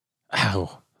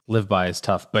 Oh, live by is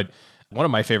tough. But one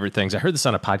of my favorite things, I heard this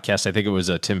on a podcast. I think it was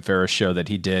a Tim Ferriss show that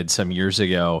he did some years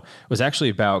ago, was actually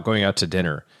about going out to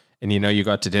dinner. And you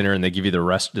go out to dinner and they give you the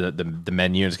rest of the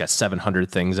menu. And it's got 700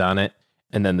 things on it.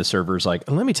 And then the server's like,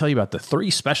 let me tell you about the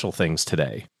 3 special things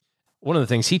today. One of the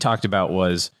things he talked about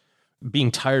was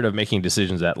being tired of making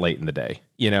decisions that late in the day,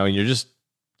 and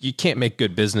you can't make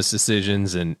good business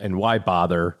decisions and why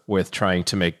bother with trying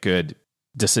to make good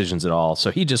decisions at all. So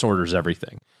he just orders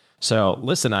everythly. So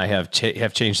Liz and I have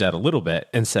changed that a little bit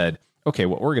and said, okay,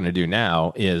 what we're going to do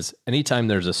now is anytime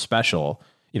there's a special,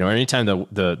 anytime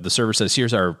the server says,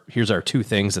 here's our two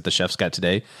things that the chef's got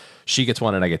today, she gets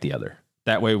one and I get the other.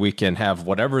 That way we can have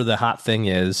whatever the hot thing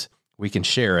is, we can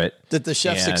share it. That the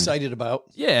chef's excited about.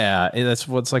 Yeah. That's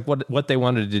what's like what they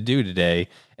wanted to do today.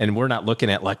 And we're not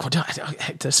looking at like, well,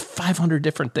 there's 500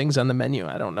 different things on the menu.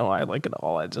 I don't know. I like it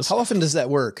all. How often does that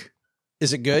work?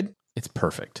 Is it good? It's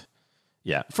perfect.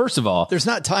 Yeah. First of all, there's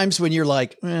not times when you're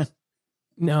like,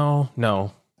 No.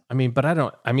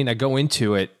 I go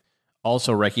into it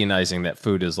also recognizing that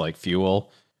food is like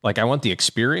fuel. Like I want the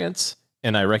experience,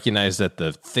 and I recognize that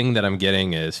the thing that I'm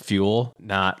getting is fuel,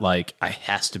 not like I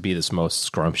has to be this most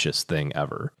scrumptious thing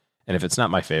ever. And if it's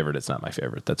not my favorite, it's not my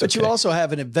favorite. But okay. You also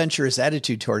have an adventurous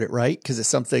attitude toward it, right? Because it's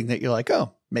something that you're like,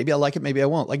 oh, maybe I like it, maybe I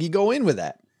won't. Like you go in with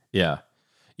that. Yeah.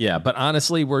 Yeah. But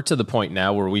honestly, we're to the point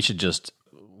now where we should just,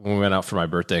 when we went out for my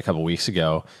birthday a couple weeks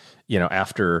ago,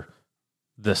 after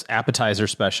this appetizer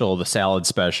special, the salad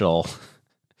special,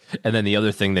 and then the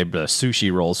other thing, the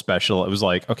sushi roll special. It was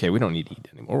like, okay, we don't need to eat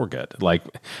anymore. We're good. Like,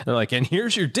 they're like, and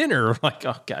here's your dinner. I'm like,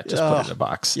 oh God, just put it in a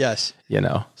box. Yes.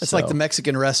 It's like the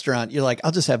Mexican restaurant. You're like,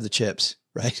 I'll just have the chips,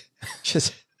 right?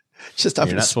 just. You're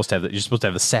not supposed to have that. You're supposed to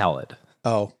have the salad.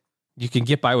 Oh, you can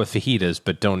get by with fajitas,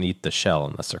 but don't eat the shell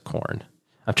unless they're corn.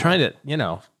 I'm trying to,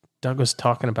 Doug was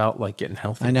talking about like getting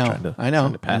healthy. I know.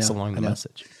 Trying to pass along the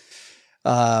message.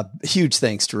 Huge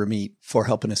thanks to Ramit for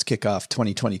helping us kick off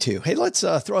 2022. Hey, let's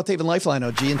throw out the Haven Lifeline,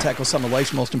 OG, and tackle some of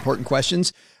life's most important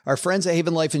questions. Our friends at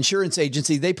Haven Life Insurance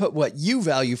Agency, they put what you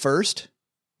value first.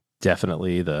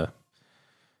 Definitely the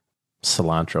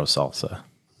cilantro salsa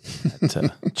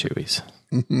at Chewy's.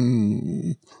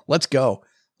 Let's go.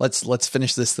 Let's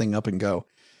finish this thing up and go.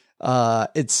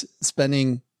 It's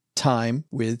spending time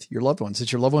with your loved ones.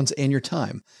 It's your loved ones and your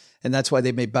time. And that's why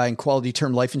they made buying quality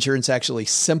term life insurance actually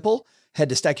simple. Head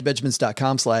to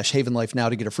stackingbenjamins.com/havenlife now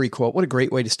to get a free quote. What a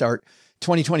great way to start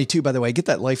 2022, by the way. Get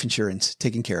that life insurance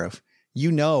taken care of.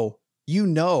 You know,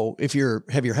 if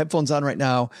have your headphones on right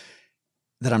now,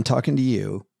 that I'm talking to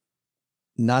you,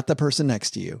 not the person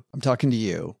next to you. I'm talking to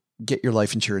you. Get your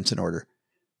life insurance in order.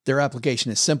 Their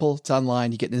application is simple. It's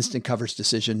online. You get an instant coverage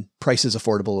decision. Price is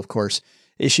affordable, of course.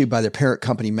 Issued by their parent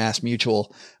company, Mass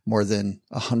Mutual, more than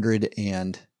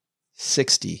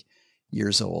 160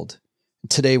 years old.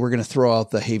 Today, we're going to throw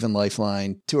out the Haven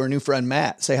Lifeline to our new friend,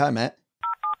 Matt. Say hi, Matt.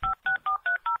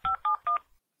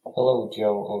 Hello,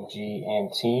 Joe, OG,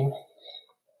 and team.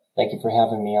 Thank you for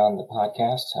having me on the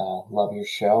podcast. Love your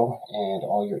show and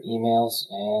all your emails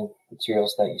and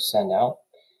materials that you send out.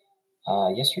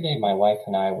 Yesterday, my wife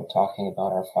and I were talking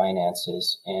about our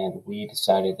finances, and we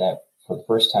decided that for the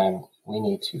first time, we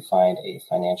need to find a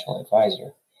financial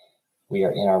advisor. We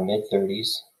are in our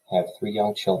mid-30s, have 3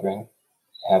 young children,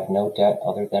 have no debt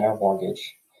other than our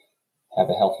mortgage, have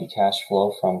a healthy cash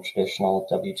flow from traditional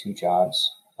W-2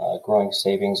 jobs, a growing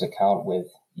savings account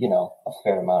with, a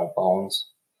fair amount of bones,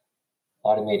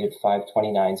 automated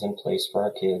 529s in place for our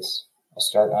kids, a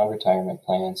start on retirement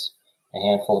plans, a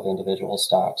handful of individual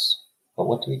stocks. But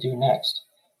what do we do next?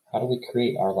 How do we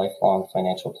create our lifelong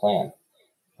financial plan?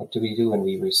 What do we do when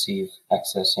we receive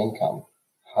excess income?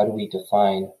 How do we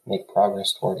define, make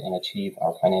progress toward, and achieve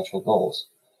our financial goals?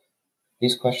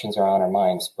 These questions are on our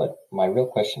minds, but my real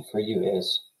question for you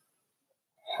is,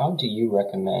 how do you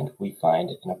recommend we find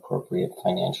an appropriate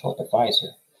financial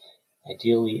advisor?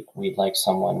 Ideally, we'd like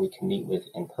someone we can meet with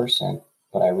in person,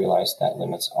 but I realize that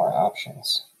limits our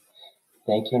options.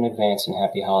 Thank you in advance and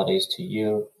happy holidays to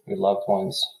you, your loved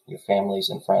ones, your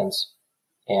families and friends,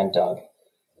 and Doug.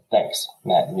 Thanks,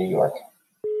 Matt in New York.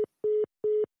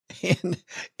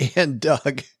 And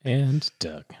Doug. And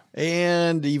Doug.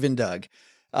 And even Doug.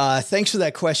 Thanks for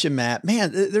that question, Matt.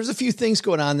 Man, there's a few things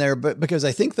going on there, but because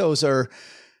I think those are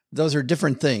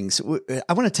different things.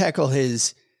 I want to tackle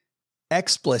his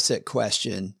explicit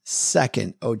question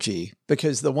second, OG,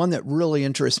 because the one that really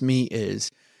interests me is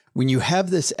when you have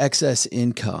this excess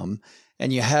income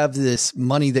and you have this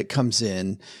money that comes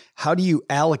in, how do you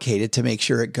allocate it to make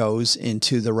sure it goes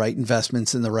into the right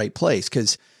investments in the right place?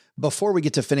 Because before we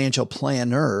get to financial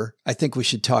planner, I think we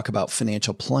should talk about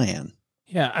financial plan.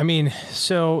 Yeah,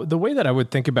 so the way that I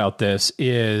would think about this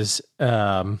is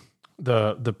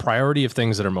the priority of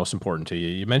things that are most important to you.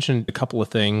 You mentioned a couple of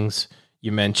things.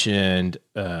 You mentioned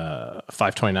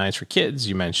 529s for kids.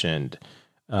 You mentioned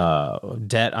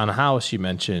debt on a house. You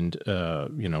mentioned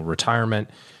retirement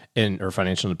or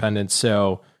financial independence.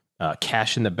 So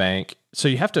cash in the bank. So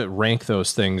you have to rank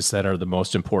those things that are the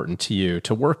most important to you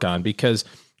to work on, because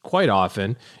quite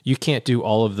often you can't do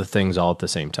all of the things all at the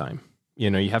same time.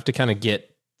 You have to kind of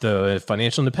get the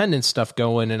financial independence stuff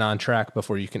going and on track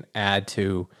before you can add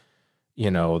to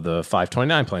the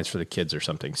 529 plans for the kids or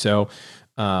something. So,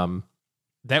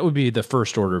 that would be the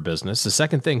first order of business. The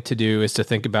second thing to do is to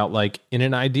think about, like, in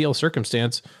an ideal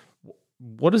circumstance,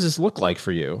 what does this look like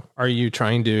for you? Are you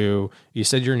trying to, you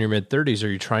said you're in your mid 30s. Are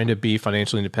you trying to be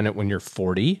financially independent when you're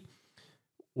 40?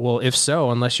 Well, if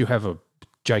so, unless you have a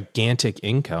gigantic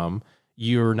income,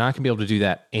 you're not gonna be able to do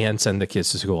that and send the kids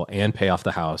to school and pay off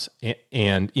the house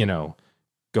and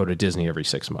go to Disney every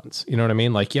 6 months. You know what I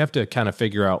mean? Like, you have to kind of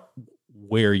figure out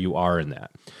where you are in that.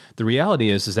 The reality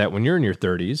is that when you're in your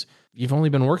 30s, you've only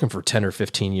been working for 10 or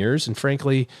 15 years. And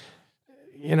frankly,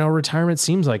 retirement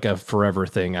seems like a forever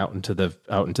thing out into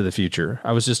the future.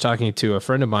 I was just talking to a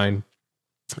friend of mine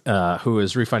who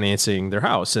is refinancing their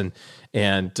house, and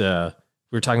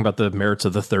we were talking about the merits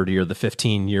of the 30 or the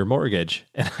 15-year mortgage.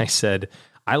 And I said,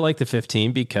 I like the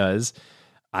 15 because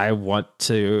I want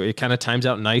to, it kind of times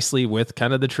out nicely with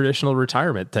kind of the traditional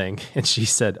retirement thing. And she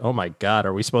said, oh my God,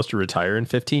 are we supposed to retire in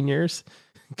 15 years?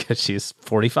 Because she's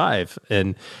 45.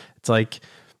 And it's like,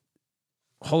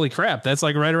 holy crap, that's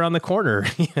like right around the corner,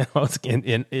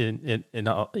 in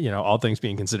all things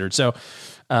being considered. So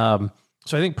I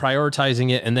think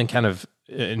prioritizing it and then kind of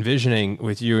envisioning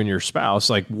with you and your spouse,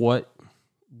 like, what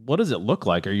does it look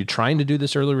like? Are you trying to do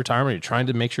this early retirement? Are you trying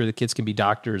to make sure the kids can be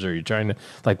doctors? Are you trying to,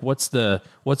 like, what's the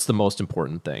most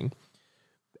important thing?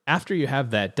 After you have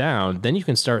that down, then you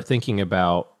can start thinking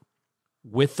about,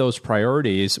 with those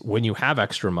priorities, when you have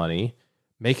extra money,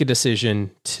 make a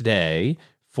decision today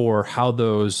for how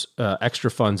those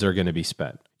extra funds are going to be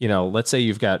spent. Let's say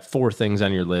you've got 4 things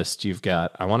on your list. You've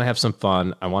got, I want to have some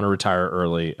fun. I want to retire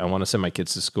early. I want to send my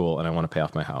kids to school, and I want to pay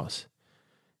off my house.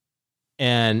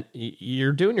 And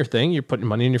you're doing your thing. You're putting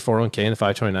money in your 401k and the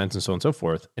 529s and so on and so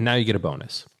forth. And now you get a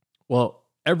bonus. Well,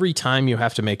 every time you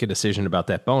have to make a decision about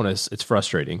that bonus, it's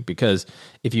frustrating, because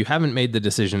if you haven't made the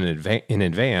decision in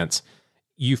advance,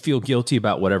 you feel guilty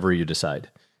about whatever you decide.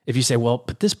 If you say, well,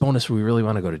 but this bonus we really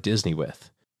want to go to Disney with,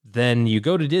 then you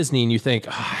go to Disney and you think,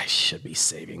 I should be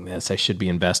saving this. I should be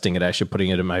investing it. I should putting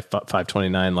it in my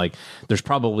 529. Like, there's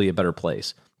probably a better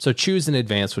place. So choose in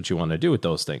advance what you want to do with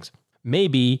those things.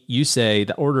 Maybe you say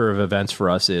the order of events for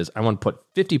us is, I want to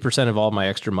put 50% of all my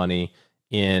extra money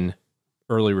in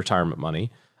early retirement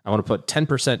money. I want to put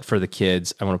 10% for the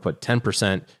kids. I want to put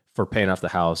 10% for paying off the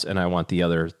house. And I want the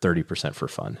other 30% for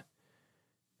fun.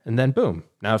 And then boom.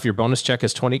 Now, if your bonus check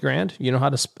is 20 grand, you know how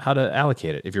to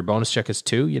allocate it. If your bonus check is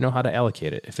 2, you know how to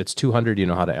allocate it. If it's 200, you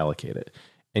know how to allocate it.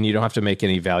 And you don't have to make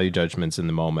any value judgments in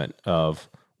the moment of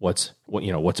what's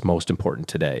most important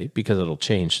today, because it'll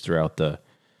change throughout the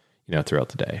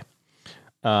day.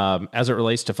 As it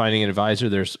relates to finding an advisor,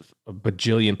 there's a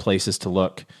bajillion places to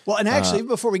look. Well, and actually,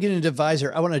 before we get into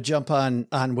advisor, I want to jump on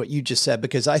what you just said,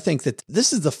 because I think that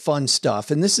this is the fun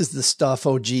stuff. And this is the stuff,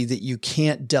 OG, that you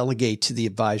can't delegate to the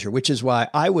advisor, which is why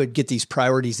I would get these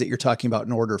priorities that you're talking about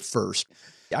in order first.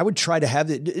 I would try to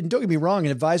have it. And don't get me wrong,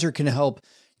 an advisor can help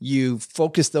you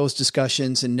focus those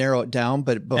discussions and narrow it down.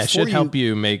 But before it should help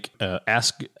you make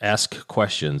ask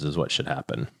questions is what should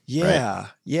happen. Yeah. Right?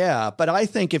 Yeah. But I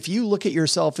think if you look at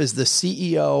yourself as the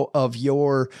CEO of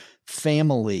your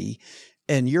family,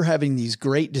 and you're having these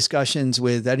great discussions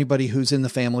with anybody who's in the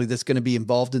family that's going to be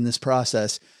involved in this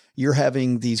process, you're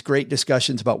having these great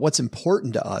discussions about what's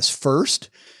important to us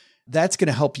first. That's going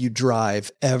to help you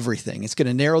drive everything. It's going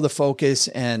to narrow the focus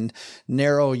and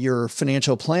narrow your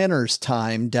financial planner's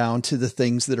time down to the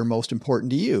things that are most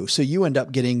important to you. So you end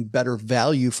up getting better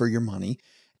value for your money.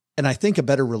 And I think a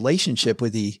better relationship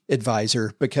with the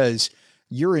advisor, because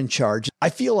you're in charge. I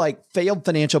feel like failed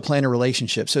financial planner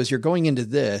relationships. So as you're going into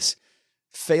this,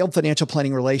 failed financial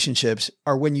planning relationships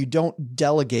are when you don't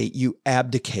delegate, you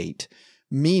abdicate,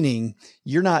 meaning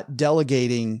you're not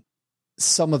delegating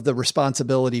some of the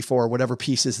responsibility for whatever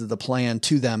pieces of the plan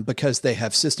to them because they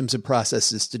have systems and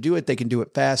processes to do it. They can do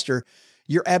it faster.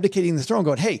 You're abdicating the throne,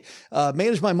 going, hey,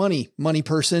 manage my money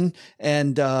person.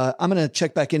 And I'm going to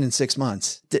check back in 6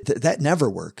 months. That never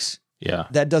works. Yeah.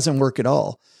 That doesn't work at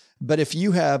all. But if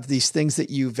you have these things that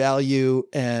you value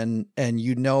and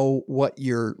you know what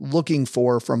you're looking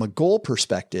for from a goal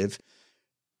perspective,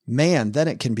 man, then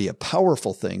it can be a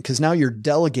powerful thing, because now you're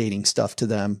delegating stuff to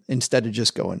them instead of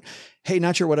just going, hey,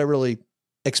 not sure what I really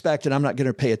expect, and I'm not going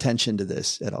to pay attention to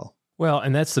this at all. Well,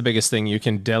 and that's the biggest thing. You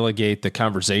can delegate the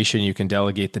conversation, you can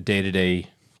delegate the day-to-day,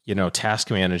 task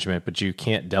management, but you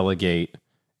can't delegate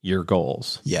your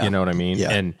goals. Yeah. You know what I mean?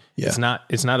 Yeah. And it's not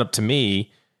up to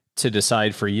me to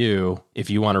decide for you if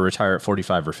you want to retire at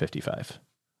 45 or 55.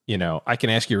 I can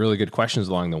ask you really good questions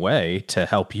along the way to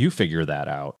help you figure that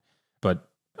out, but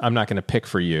I'm not going to pick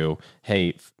for you,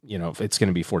 hey, it's going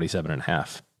to be 47 and a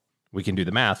half. we can do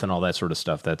the math and all that sort of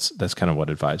stuff. That's kind of what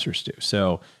advisors do.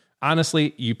 So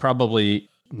honestly, you probably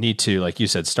need to, like you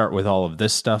said, start with all of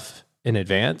this stuff in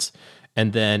advance.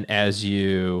 And then as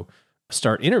you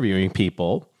start interviewing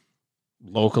people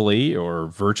locally or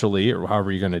virtually or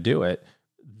however you're going to do it,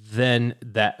 then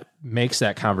that makes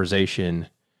that conversation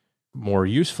more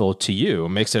useful to you,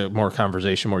 makes a more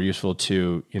conversation more useful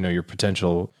to, your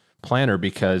potential planner,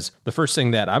 because the first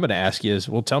thing that I'm going to ask you is,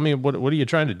 well, tell me, what are you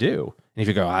trying to do? And if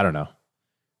you go, I don't know,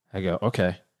 I go,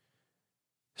 okay,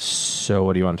 so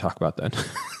what do you want to talk about then?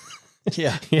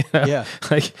 Yeah. Yeah.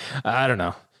 Like, I don't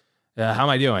know. How am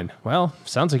I doing? Well,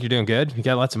 sounds like you're doing good. You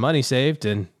got lots of money saved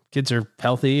and kids are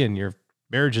healthy and your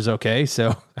marriage is okay.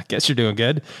 So I guess you're doing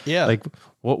good. Yeah. Like,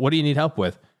 what do you need help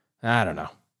with? I don't know.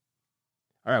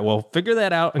 All right, well, figure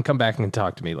that out and come back and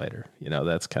talk to me later.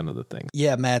 That's kind of the thing.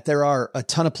 Yeah, Matt, there are a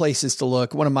ton of places to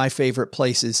look. One of my favorite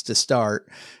places to start,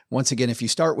 once again, if you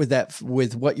start with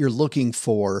what you're looking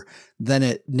for, then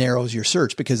it narrows your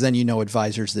search, because then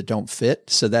advisors that don't fit.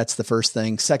 So that's the first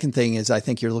thing. Second thing is, I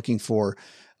think you're looking for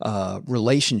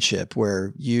relationship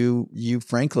where you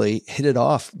frankly hit it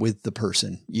off with the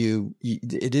person.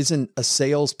 It isn't a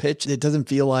sales pitch. It doesn't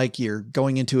feel like you're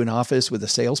going into an office with a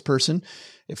salesperson.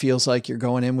 It feels like you're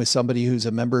going in with somebody who's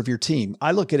a member of your team.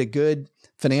 I look at a good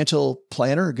financial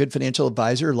planner, a good financial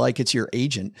advisor, like it's your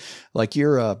agent, like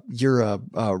you're a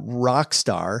rock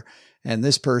star, and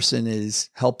this person is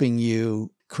helping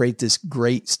you create this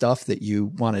great stuff that you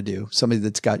want to do, somebody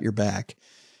that's got your back.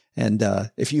 And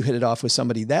if you hit it off with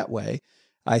somebody that way,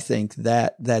 I think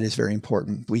that is very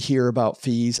important. We hear about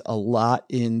fees a lot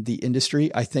in the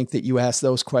industry. I think that you ask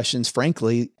those questions,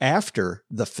 frankly, after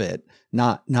the fit,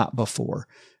 not before.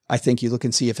 I think you look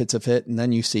and see if it's a fit, and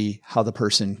then you see how the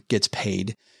person gets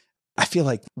paid. I feel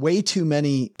like way too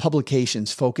many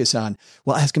publications focus on,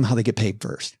 well, ask them how they get paid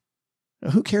first.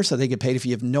 Who cares how they get paid if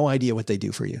you have no idea what they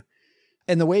do for you?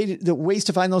 And the ways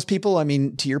to find those people, I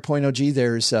mean, to your point, OG,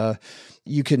 there's,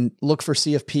 you can look for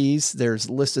CFPs. There's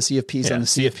a list of CFPs on the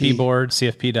CFP board.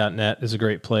 CFP.net is a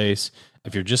great place.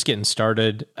 If you're just getting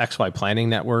started, XY Planning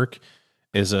Network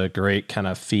is a great kind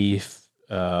of fee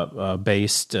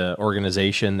based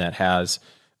organization that has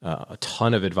a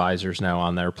ton of advisors now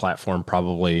on their platform.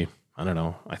 Probably, I don't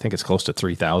know, I think it's close to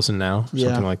 3,000 now,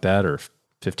 something like that, or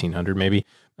 1,500 maybe.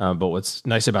 But what's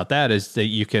nice about that is that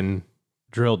you can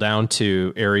drill down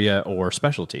to area or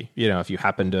specialty. If you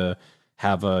happen to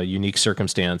have a unique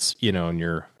circumstance, in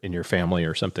your family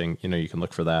or something, you can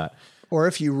look for that. Or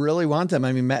if you really want them.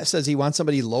 I mean, Matt says he wants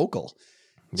somebody local.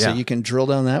 So you can drill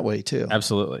down that way too.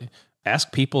 Absolutely.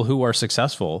 Ask people who are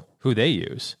successful, who they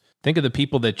use. Think of the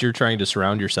people that you're trying to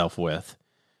surround yourself with,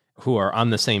 who are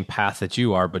on the same path that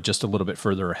you are, but just a little bit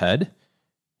further ahead.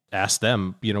 Ask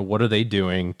them, what are they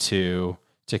doing to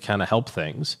kind of help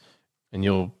things? And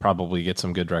you'll probably get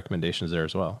some good recommendations there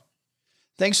as well.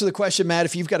 Thanks for the question, Matt.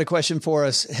 If you've got a question for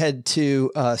us, head to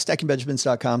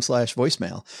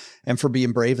stackingbenjamins.com/voicemail. And for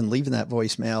being brave and leaving that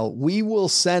voicemail, we will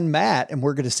send Matt, and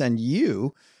we're going to send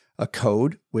you a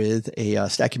code with a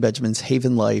Stacking Benjamins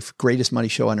Haven Life Greatest Money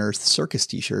Show on Earth circus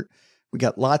t-shirt. We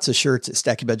got lots of shirts at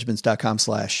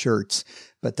stackingbenjamins.com/shirts,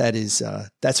 but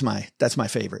that's my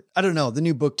favorite. I don't know. The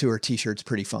new book tour t-shirt's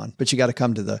pretty fun, but you got to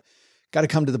come to the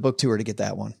book tour to get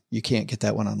that one. You can't get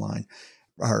that one online.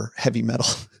 Our heavy metal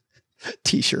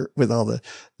t-shirt with all the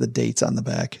dates on the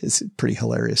back is pretty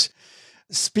hilarious.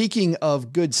 Speaking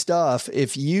of good stuff,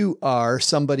 if you are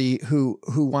somebody who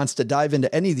wants to dive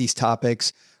into any of these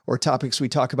topics or topics we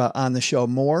talk about on the show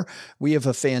more, we have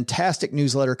a fantastic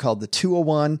newsletter called the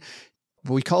 201.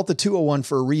 We call it the 201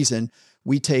 for a reason.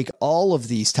 We take all of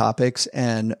these topics,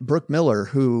 and Brooke Miller,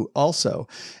 who also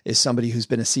is somebody who's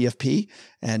been a CFP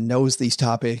and knows these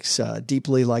topics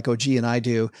deeply like OG and I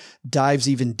do, dives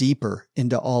even deeper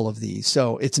into all of these.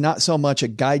 So it's not so much a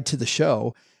guide to the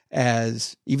show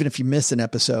as, even if you miss an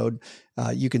episode,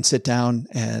 you can sit down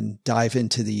and dive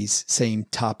into these same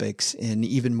topics in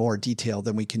even more detail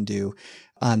than we can do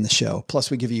on the show. Plus,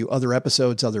 we give you other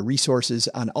episodes, other resources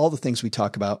on all the things we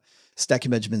talk about.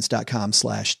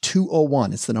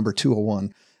 stackingbenjamins.com/201. It's the number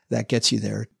 201 that gets you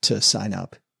there to sign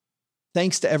up.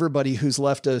 Thanks to everybody who's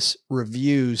left us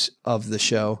reviews of the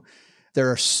show.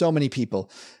 There are so many people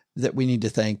that we need to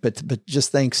thank, but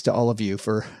just thanks to all of you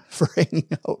for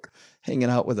hanging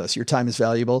out with us. Your time is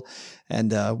valuable,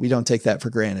 and we don't take that for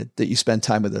granted that you spend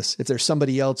time with us. If there's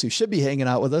somebody else who should be hanging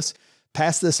out with us,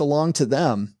 pass this along to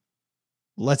them.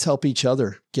 Let's help each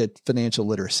other get financial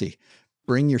literacy.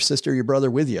 Bring your sister, your brother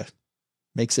with you.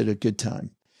 Makes it a good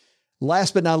time.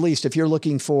 Last but not least, if you're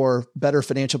looking for better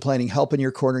financial planning help in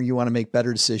your corner, you want to make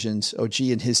better decisions,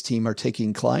 OG and his team are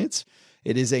taking clients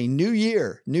It is a new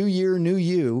year, new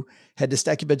you. Head to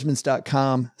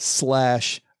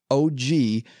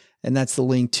stackingbenjamins.com/OG. And that's the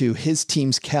link to his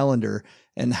team's calendar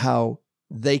and how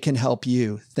they can help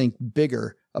you think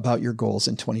bigger about your goals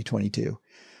in 2022.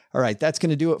 All right, that's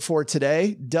going to do it for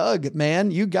today. Doug, man,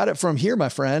 you got it from here, my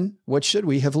friend. What should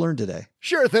we have learned today?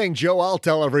 Sure thing, Joe. I'll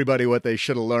tell everybody what they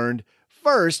should have learned.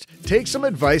 First, take some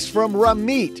advice from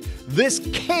Ramit. This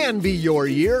can be your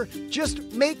year. Just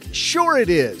make sure it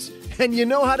is. And you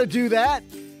know how to do that?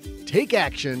 Take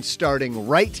action starting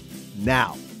right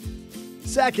now.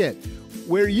 Second,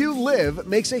 where you live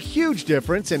makes a huge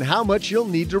difference in how much you'll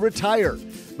need to retire,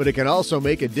 but it can also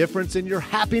make a difference in your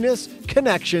happiness,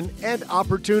 connection, and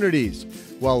opportunities.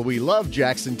 While we love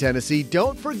Jackson, Tennessee,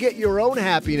 don't forget your own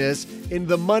happiness in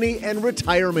the money and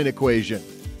retirement equation.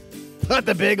 But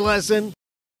the big lesson?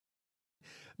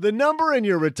 The number in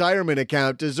your retirement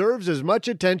account deserves as much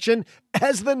attention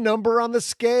as the number on the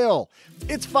scale.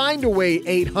 It's fine to weigh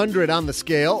 800 on the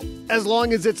scale, as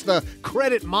long as it's the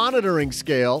credit monitoring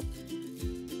scale.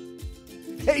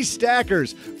 Hey,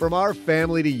 Stackers, from our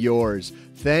family to yours,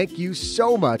 thank you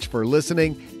so much for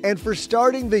listening and for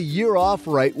starting the year off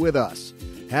right with us.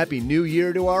 Happy New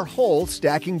Year to our whole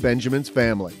Stacking Benjamins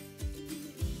family.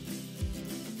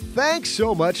 Thanks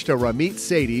so much to Ramit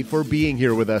Sethi for being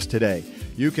here with us today.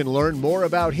 You can learn more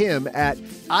about him at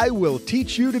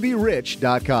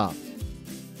IWillTeachYouToBeRich.com.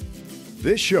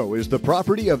 This show is the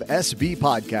property of SB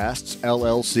Podcasts,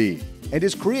 LLC, and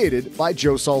is created by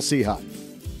Joe Salcihat.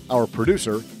 Our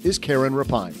producer is Karen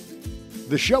Rapine.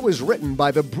 The show is written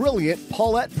by the brilliant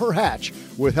Paulette Perhatch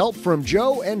with help from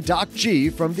Joe and Doc G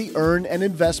from the Earn and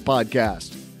Invest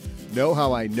podcast. Know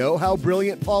how I know how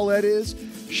brilliant Paulette is?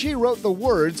 She wrote the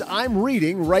words I'm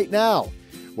reading right now.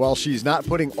 While she's not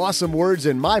putting awesome words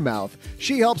in my mouth,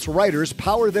 she helps writers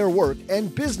power their work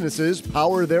and businesses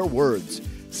power their words.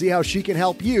 See how she can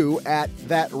help you at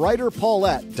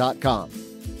thatwriterpaulette.com.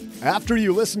 After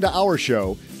you listen to our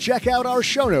show, check out our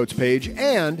show notes page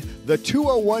and the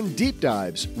 201 Deep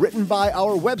Dives written by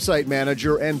our website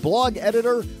manager and blog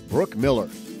editor, Brooke Miller.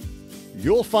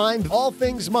 You'll find all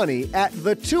things money at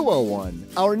the 201,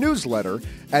 our newsletter,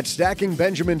 at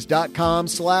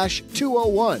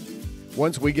stackingbenjamins.com/201.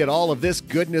 Once we get all of this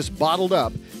goodness bottled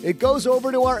up, it goes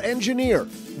over to our engineer,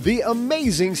 the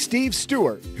amazing Steve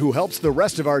Stewart, who helps the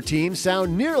rest of our team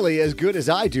sound nearly as good as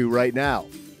I do right now.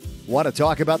 Want to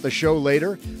talk about the show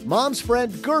later? Mom's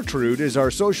friend Gertrude is our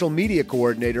social media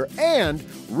coordinator and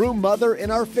room mother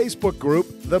in our Facebook group,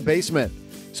 The Basement.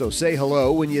 So say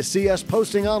hello when you see us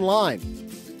posting online.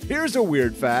 Here's a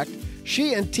weird fact.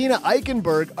 She and Tina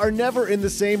Eichenberg are never in the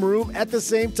same room at the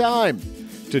same time.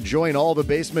 To join all the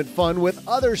basement fun with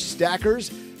other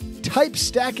stackers, type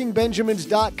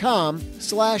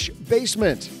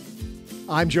stackingbenjamins.com/basement.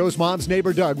 I'm Joe's mom's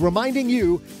neighbor, Doug, reminding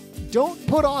you, don't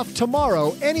put off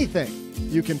tomorrow anything.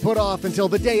 You can put off until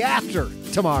the day after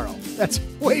tomorrow. That's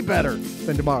way better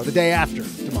than tomorrow, the day after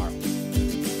tomorrow.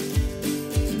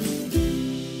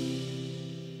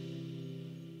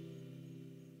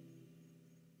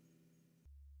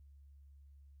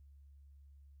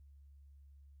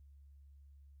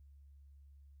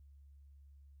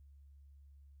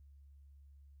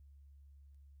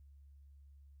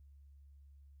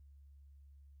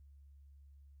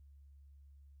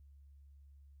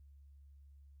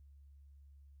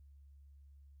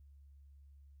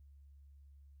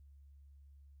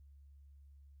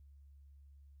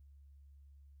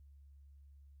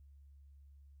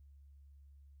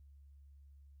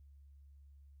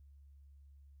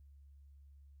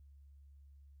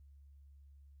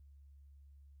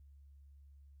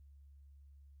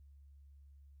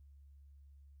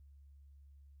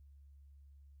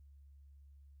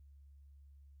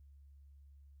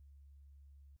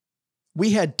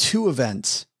 We had two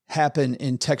events happen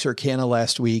in Texarkana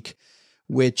last week,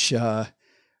 which are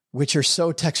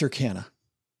so Texarkana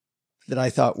that I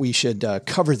thought we should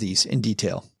cover these in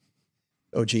detail.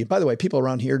 Oh, gee, by the way, people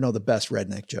around here know the best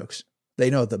redneck jokes. They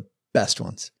know the best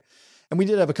ones. And we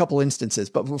did have a couple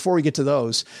instances, but before we get to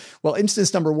those, well,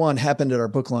 instance number one happened at our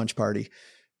book launch party.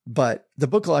 But the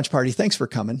book launch party, thanks for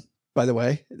coming, by the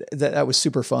way. That was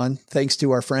super fun. Thanks to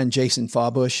our friend Jason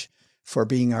Fawbush for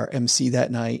being our MC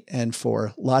that night and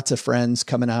for lots of friends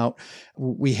coming out.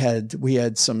 We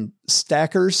had some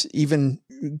stackers even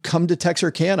come to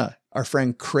Texarkana. Our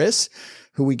friend Chris,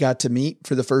 who we got to meet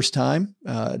for the first time,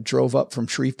 drove up from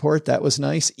Shreveport. That was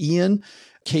nice. Ian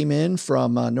came in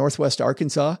from Northwest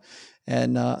Arkansas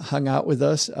and hung out with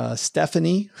us.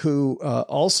 Stephanie, who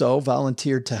also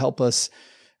volunteered to help us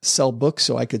sell books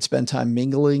so I could spend time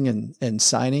mingling and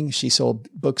signing. She sold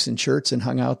books and shirts and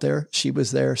hung out there. She was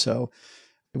there. So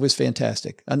It was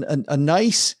fantastic. A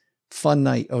nice, fun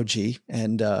night, OG.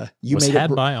 And you was made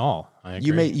had it by all. I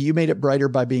agree. You made it brighter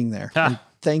by being there. And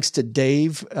thanks to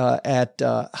Dave at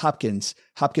Hopkins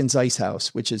Ice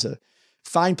House, which is a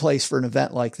fine place for an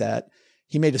event like that.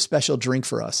 He made a special drink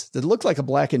for us that looked like a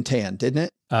black and tan, didn't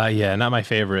it? Yeah, not my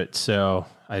favorite, so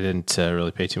I didn't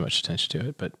really pay too much attention to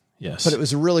it, but yes. But it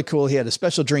was really cool. He had a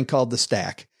special drink called the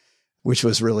Stack, which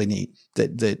was really neat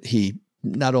that he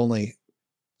not only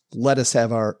let us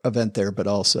have our event there, but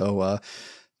also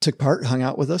took part, hung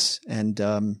out with us, and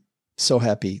so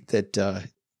happy that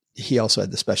he also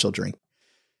had the special drink.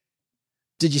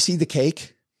 Did you see the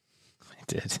cake? I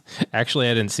did. Actually,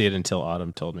 I didn't see it until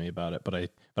Autumn told me about it, but I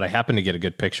happened to get a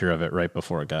good picture of it right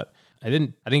before it got. I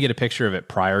didn't get a picture of it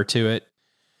prior to it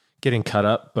getting cut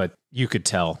up, but you could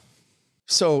tell.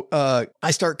 So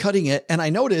I start cutting it, and I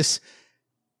notice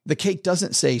the cake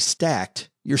doesn't say Stacked,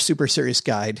 your super serious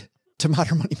guide to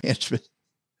modern money management.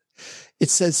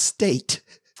 It says Staked.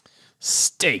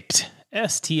 Staked.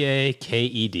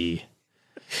 STAKED.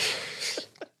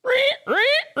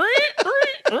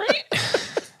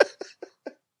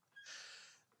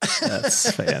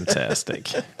 That's fantastic.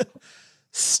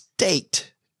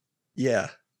 Staked. Yeah.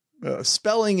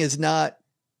 Spelling is not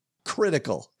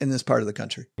critical in this part of the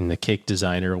country. In the cake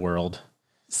designer world.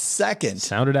 Second.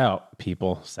 Sound it out,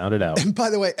 people. Sound it out. And by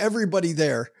the way, everybody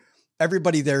there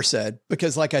said,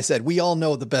 because like I said, we all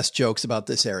know the best jokes about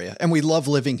this area and we love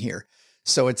living here.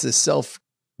 So it's this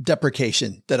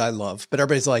self-deprecation that I love. But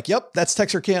everybody's like, yep, that's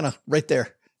Texarkana right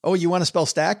there. Oh, you want to spell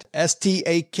stacked?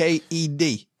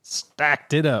 STAKED.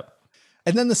 Stacked it up.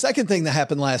 And then the second thing that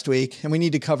happened last week, and we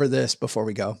need to cover this before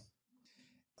we go.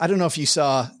 I don't know if you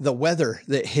saw the weather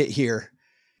that hit here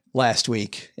last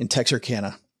week in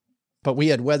Texarkana, but we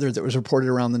had weather that was reported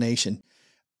around the nation.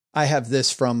 I have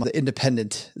this from The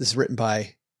Independent. This is written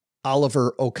by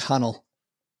Oliver O'Connell,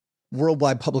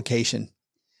 worldwide publication.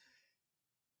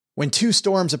 When two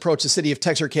storms approached the city of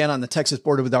Texarkana on the Texas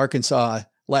border with Arkansas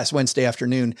last Wednesday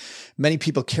afternoon, many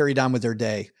people carried on with their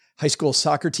day. High school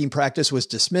soccer team practice was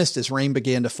dismissed as rain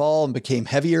began to fall and became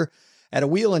heavier. At a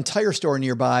wheel and tire store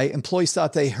nearby, employees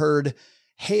thought they heard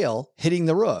hail hitting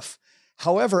the roof.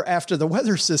 However, after the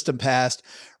weather system passed,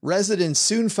 residents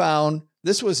soon found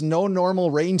this was no normal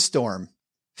rainstorm.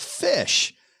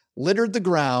 Fish littered the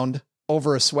ground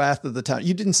over a swath of the town.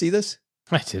 You didn't see this?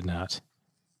 I did not.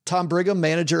 Tom Brigham,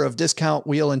 manager of Discount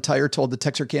Wheel and Tire, told the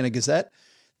Texarkana Gazette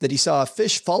that he saw a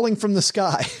fish falling from the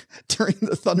sky during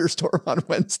the thunderstorm on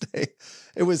Wednesday.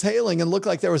 It was hailing and looked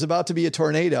like there was about to be a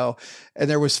tornado, and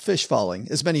there was fish falling.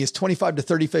 As many as 25 to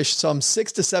 30 fish, some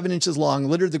 6 to 7 inches long,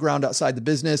 littered the ground outside the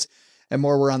business, and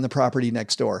more were on the property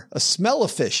next door. A smell of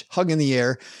fish hung in the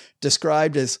air,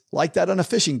 described as like that on a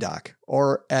fishing dock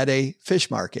or at a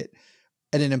fish market.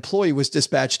 And an employee was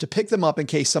dispatched to pick them up in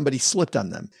case somebody slipped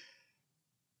on them.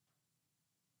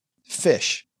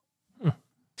 Fish.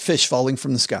 Fish falling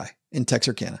from the sky in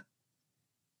Texarkana.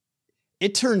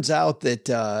 It turns out that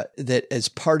that as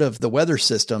part of the weather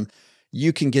system,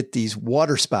 you can get these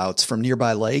water spouts from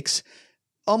nearby lakes,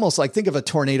 almost like think of a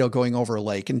tornado going over a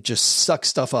lake and just suck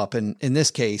stuff up. And in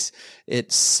this case,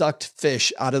 it sucked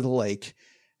fish out of the lake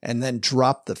and then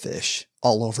dropped the fish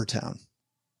all over town.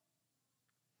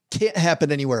 Can't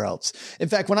happen anywhere else. In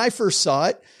fact, when I first saw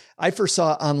it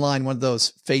online, one of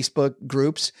those Facebook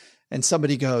groups. And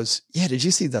somebody goes, yeah, did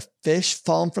you see the fish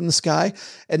falling from the sky?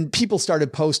 And people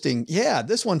started posting, yeah,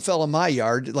 this one fell in my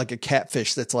yard, like a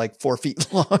catfish that's like 4 feet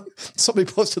long. Somebody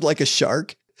posted like a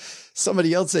shark.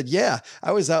 Somebody else said, yeah,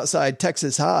 I was outside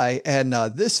Texas High and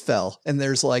this fell. And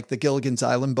there's like the Gilligan's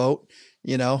Island boat,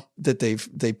 you know, that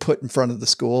they put in front of the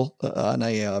school on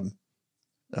a,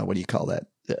 what do you call that?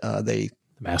 The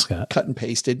mascot. Cut and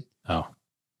pasted. Oh,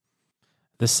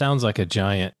 this sounds like a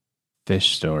giant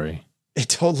fish story. It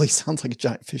totally sounds like a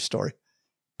giant fish story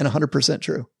and 100%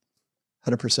 true.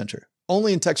 100% true.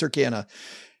 Only in Texarkana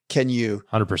can you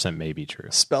 100% may be true.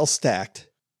 Spell stacked,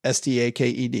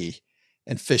 STAKED,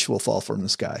 and fish will fall from the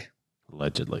sky.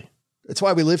 Allegedly. It's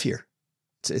why we live here.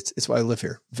 It's why I live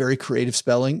here. Very creative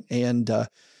spelling. And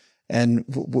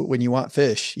when you want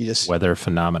fish, you just weather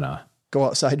phenomena. Go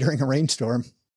outside during a rainstorm